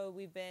episode,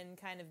 we've been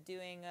kind of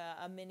doing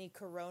a mini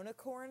Corona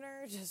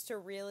Corner just to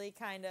really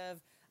kind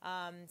of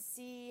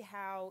see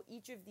how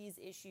each of these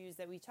issues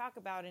that we talk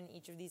about in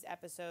each of these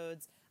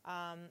episodes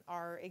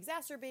are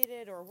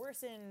exacerbated or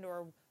worsened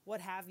or what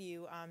have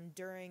you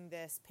during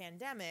this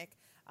pandemic.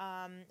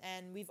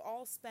 And we've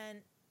all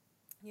spent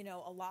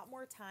a lot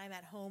more time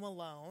at home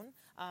alone,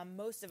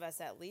 most of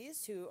us at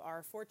least, who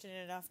are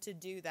fortunate enough to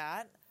do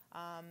that.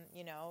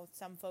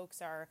 Some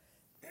folks are,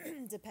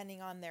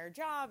 depending on their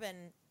job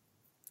and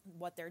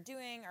what they're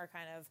doing, are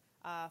kind of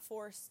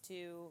forced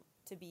to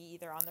be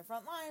either on the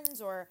front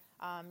lines or,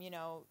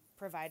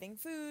 providing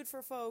food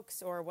for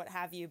folks or what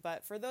have you.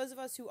 But for those of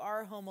us who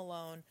are home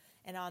alone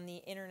and on the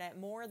internet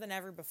more than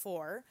ever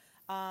before,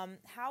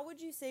 how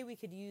would you say we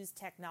could use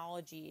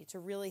technology to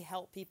really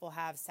help people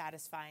have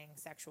satisfying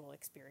sexual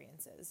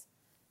experiences?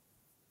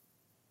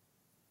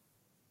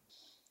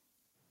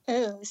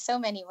 Ooh, so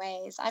many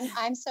ways.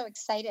 I'm so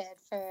excited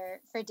for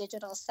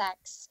digital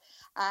sex.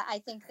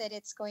 I think that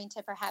it's going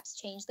to perhaps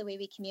change the way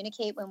we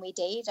communicate when we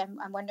date. I'm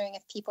wondering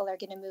if people are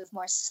going to move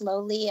more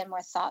slowly and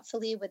more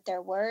thoughtfully with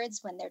their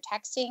words when they're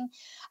texting.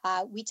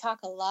 We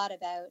talk a lot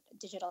about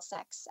digital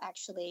sex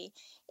actually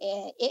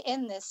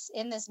in this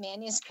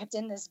manuscript,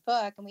 in this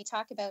book, and we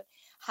talk about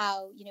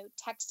how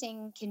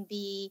texting can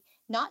be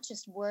not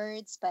just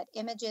words, but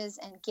images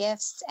and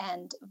GIFs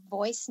and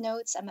voice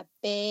notes. I'm a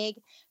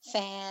big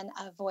fan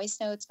of voice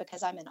notes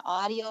because I'm an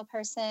audio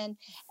person.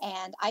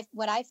 And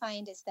what I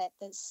find is that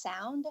the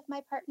sound of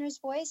my partner's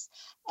voice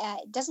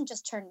doesn't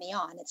just turn me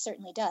on. It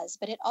certainly does,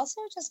 but it also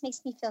just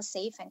makes me feel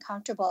safe and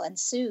comfortable and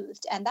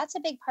soothed. And that's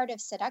a big part of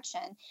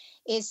seduction,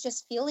 is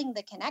just feeling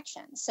the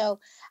connection.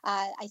 So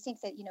I think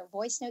that,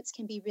 voice notes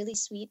can be really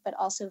sweet, but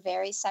also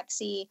very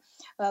sexy.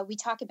 We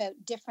talk about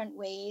different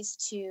ways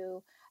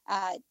to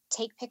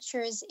take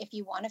pictures if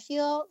you want to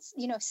feel,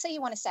 say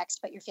you want to sext,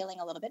 but you're feeling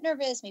a little bit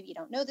nervous. Maybe you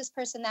don't know this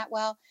person that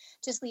well.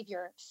 Just leave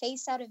your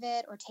face out of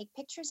it or take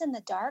pictures in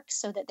the dark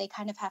so that they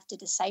kind of have to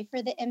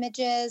decipher the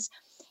images.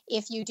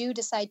 If you do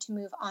decide to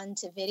move on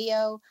to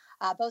video,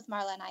 both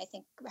Marla and I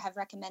think have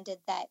recommended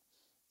that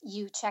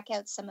you check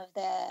out some of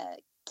the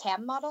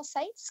cam model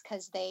sites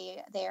because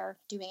they're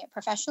doing it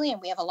professionally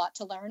and we have a lot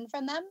to learn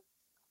from them.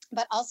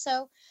 But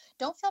also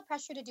don't feel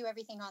pressure to do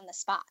everything on the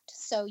spot.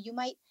 So you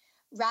might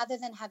rather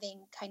than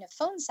having kind of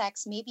phone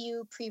sex, maybe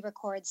you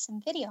pre-record some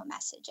video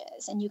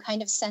messages and you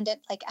kind of send it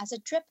like as a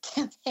drip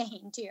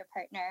campaign to your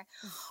partner.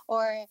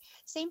 Or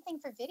same thing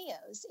for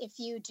videos. If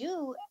you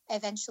do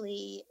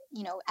eventually,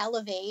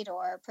 elevate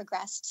or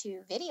progress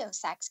to video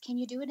sex, can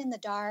you do it in the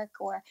dark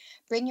or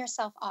bring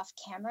yourself off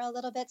camera a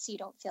little bit so you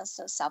don't feel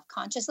so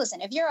self-conscious?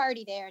 Listen, if you're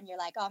already there and you're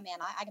like, oh man,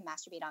 I can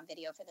masturbate on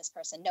video for this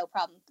person, no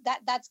problem.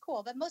 That's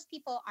cool. But most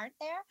people aren't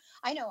there.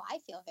 I know I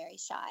feel very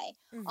shy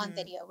on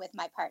video with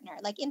my partner.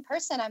 Like in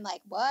person, I'm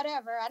like,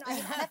 whatever. I've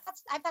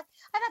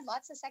had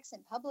lots of sex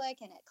in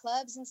public and at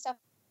clubs and stuff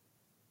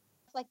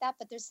like that,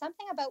 but there's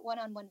something about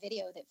one-on-one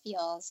video that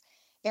feels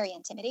very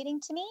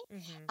intimidating to me.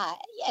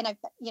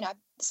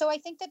 So I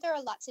think that there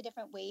are lots of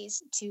different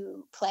ways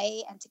to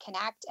play and to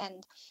connect.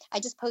 And I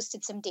just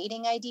posted some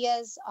dating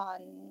ideas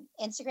on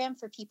Instagram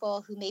for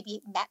people who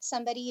maybe met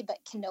somebody but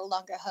can no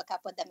longer hook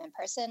up with them in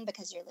person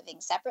because you're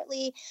living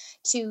separately,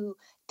 to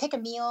pick a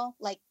meal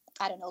like,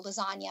 I don't know,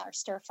 lasagna or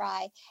stir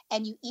fry,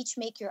 and you each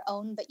make your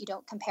own, but you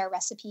don't compare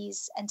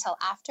recipes until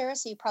after.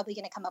 So you're probably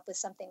going to come up with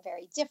something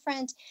very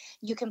different.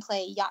 You can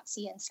play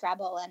Yahtzee and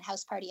Scrabble and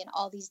House Party and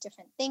all these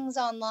different things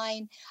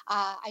online.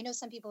 I know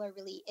some people are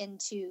really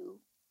into,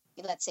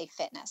 let's say,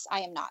 fitness. I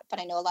am not, but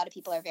I know a lot of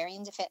people are very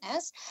into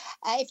fitness.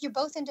 If you're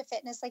both into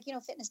fitness, like,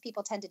 fitness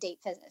people tend to date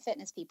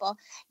fitness people,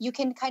 you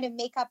can kind of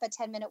make up a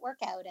 10-minute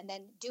workout and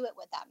then do it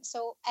with them.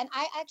 So, and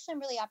I actually am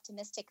really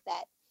optimistic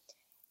that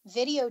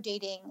video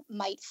dating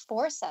might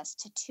force us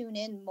to tune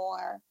in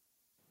more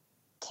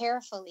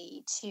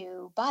carefully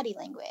to body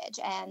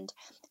language and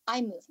eye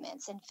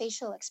movements and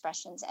facial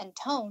expressions and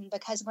tone,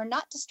 because we're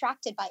not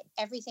distracted by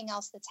everything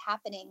else that's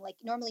happening. Like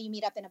normally you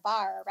meet up in a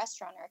bar or a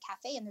restaurant or a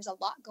cafe and there's a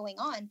lot going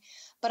on,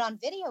 but on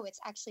video it's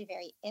actually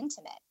very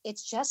intimate.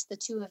 It's just the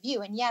two of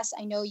you. And yes,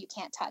 I know you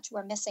can't touch,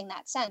 we're missing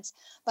that sense,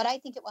 but I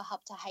think it will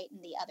help to heighten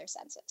the other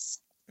senses.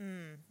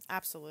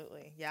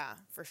 Absolutely. Yeah,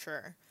 for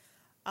sure.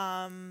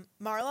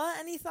 Marla,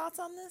 any thoughts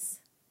on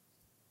this?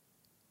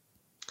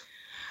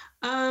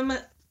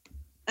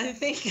 I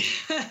think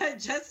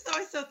Jess is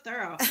always so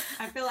thorough.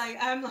 I feel like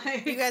I'm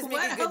like, you guys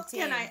what else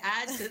can I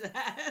add to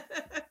that?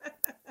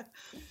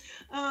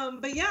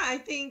 But yeah, I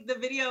think the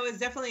video is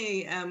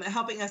definitely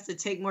helping us to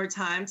take more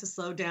time, to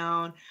slow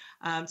down,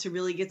 to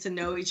really get to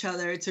know each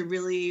other, to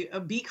really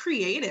be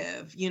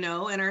creative, in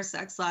our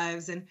sex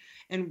lives, and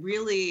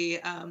really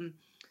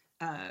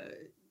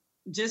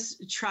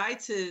just try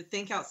to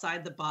think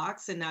outside the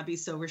box and not be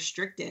so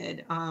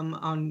restricted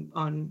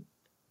on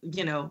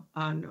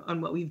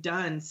what we've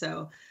done.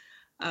 So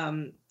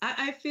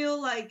I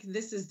feel like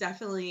this is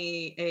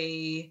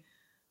definitely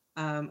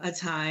a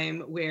time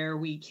where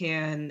we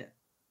can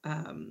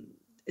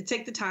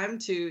take the time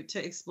to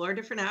explore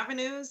different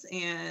avenues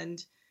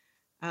and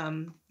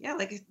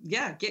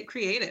get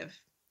creative.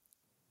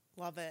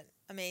 Love it.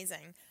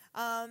 Amazing.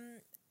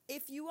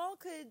 If you all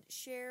could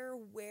share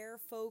where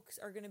folks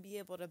are going to be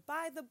able to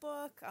buy the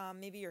book,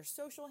 maybe your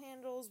social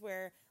handles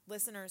where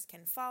listeners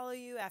can follow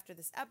you after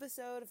this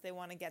episode, if they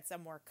want to get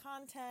some more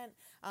content,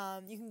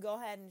 you can go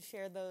ahead and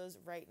share those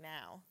right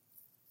now.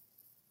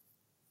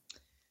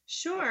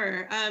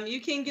 Sure.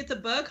 You can get the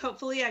book,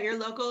 hopefully, at your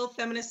local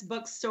feminist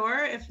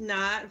bookstore. If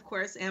not, of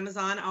course,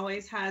 Amazon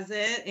always has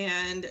it.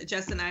 And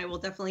Jess and I will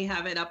definitely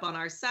have it up on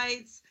our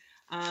sites.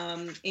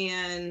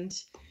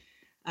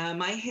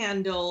 My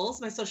handles,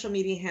 my social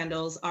media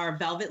handles are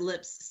Velvet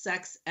Lips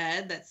Sex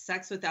Ed, that's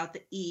sex without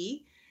the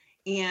E,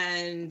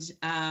 and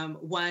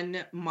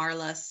one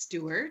Marla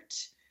Stewart.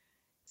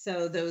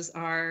 So those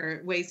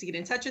are ways to get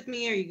in touch with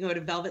me, or you can go to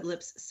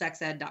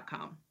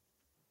velvetlipssexed.com.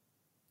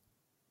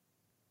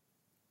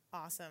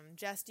 Awesome.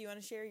 Jess, do you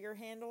want to share your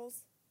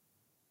handles?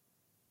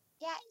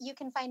 Yeah, you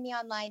can find me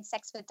online,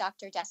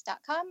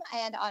 sexwithdrjess.com,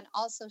 and on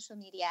all social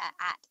media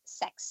at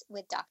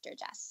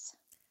sexwithdrjess.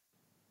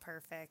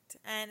 Perfect.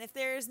 And if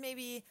there's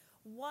maybe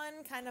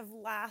one kind of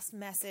last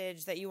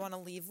message that you want to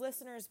leave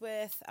listeners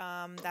with,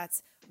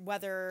 that's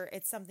whether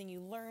it's something you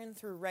learned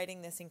through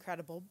writing this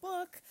incredible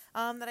book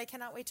that I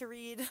cannot wait to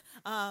read,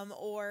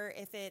 or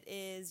if it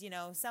is,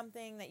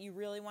 something that you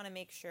really want to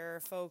make sure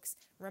folks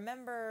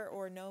remember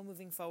or know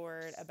moving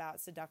forward about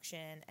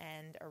seduction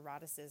and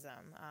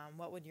eroticism,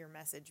 what would your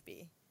message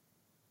be?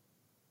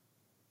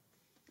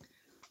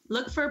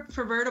 Look for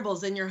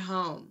pervertibles in your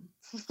home.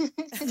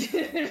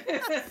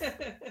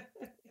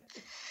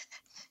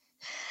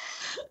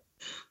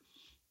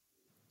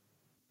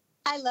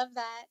 I love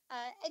that.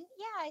 And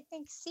yeah, I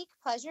think seek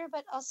pleasure,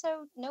 but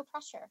also no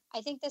pressure.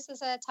 I think this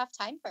is a tough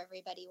time for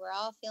everybody. We're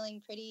all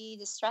feeling pretty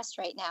distressed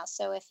right now.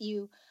 So if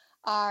you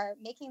are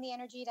making the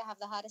energy to have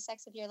the hottest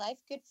sex of your life,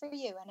 good for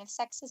you. And if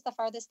sex is the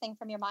farthest thing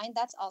from your mind,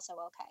 that's also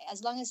okay.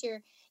 As long as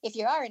if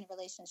you are in a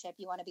relationship,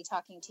 you want to be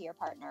talking to your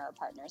partner or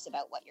partners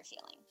about what you're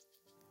feeling.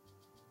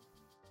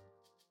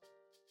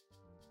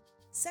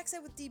 Sex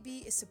Ed with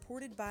DB is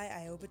supported by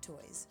Ioba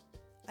Toys.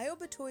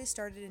 Ioba Toys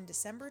started in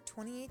December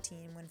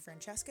 2018 when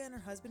Francesca and her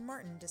husband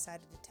Martin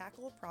decided to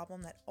tackle a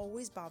problem that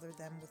always bothered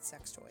them with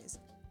sex toys: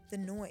 the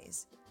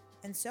noise.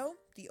 And so,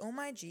 the Oh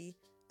My G,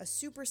 a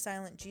super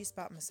silent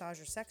G-spot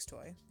massager sex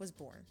toy, was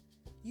born.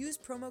 Use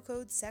promo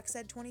code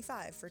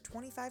SEXED25 for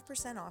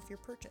 25% off your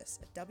purchase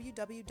at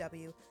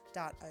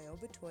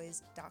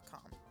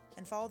www.iobatoys.com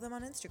and follow them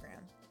on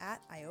Instagram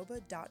at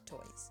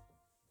ioba.toys.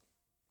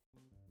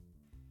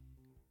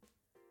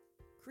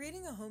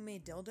 Creating a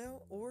homemade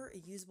dildo or a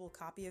usable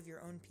copy of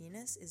your own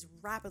penis is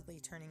rapidly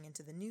turning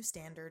into the new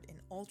standard in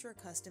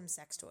ultra-custom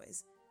sex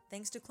toys,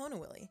 thanks to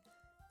Clone-A-Willy.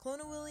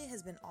 Clone-A-Willy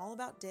has been all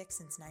about dick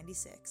since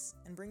 '96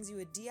 and brings you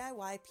a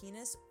DIY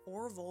penis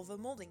or vulva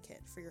molding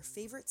kit for your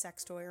favorite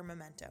sex toy or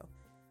memento.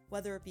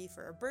 Whether it be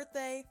for a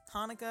birthday,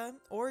 Hanukkah,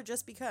 or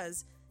just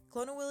because,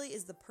 Clone-A-Willy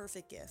is the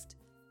perfect gift.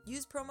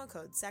 Use promo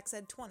code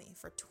SEXED20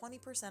 for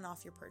 20%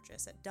 off your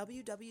purchase at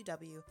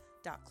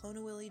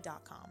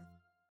www.cloneawilly.com.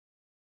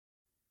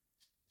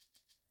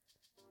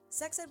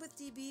 Sex Ed with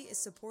DB is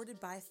supported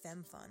by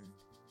FemFun.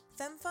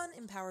 FemFun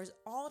empowers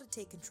all to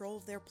take control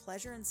of their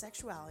pleasure and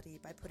sexuality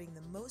by putting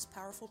the most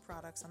powerful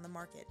products on the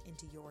market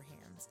into your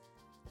hands.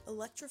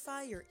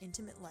 Electrify your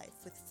intimate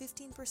life with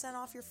 15%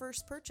 off your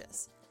first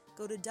purchase.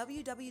 Go to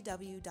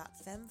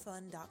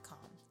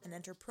www.femfun.com and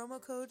enter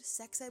promo code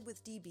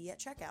SEXEDWithDB at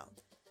checkout.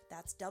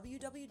 That's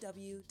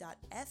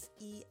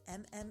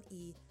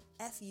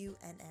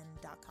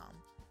www.femmefunn.com.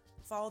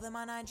 Follow them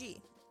on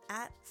IG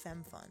at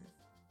FemFun.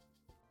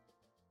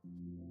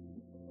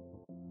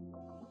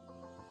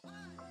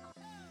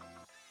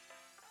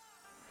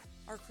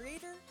 Our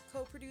creator,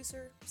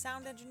 co-producer,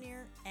 sound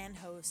engineer, and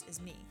host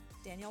is me,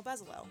 Danielle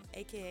Bezalel,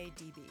 aka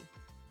DB.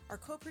 Our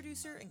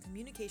co-producer and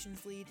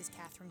communications lead is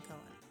Catherine Cohen.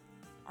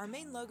 Our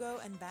main logo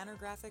and banner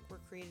graphic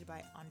were created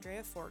by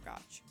Andrea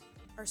Forgach.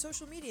 Our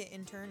social media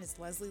intern is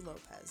Leslie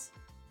Lopez.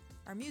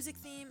 Our music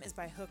theme is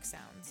by Hook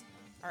Sounds.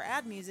 Our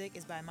ad music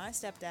is by my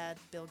stepdad,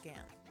 Bill Gant.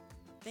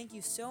 Thank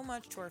you so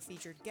much to our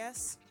featured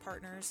guests,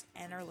 partners,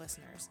 and our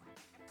listeners.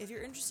 If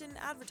you're interested in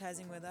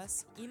advertising with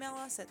us, email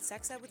us at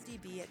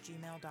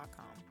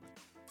sexedwithdb@gmail.com.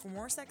 For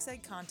more sex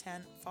ed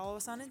content, follow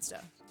us on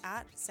Insta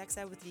at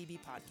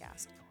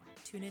sexedwithdbpodcast.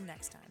 Tune in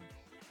next time.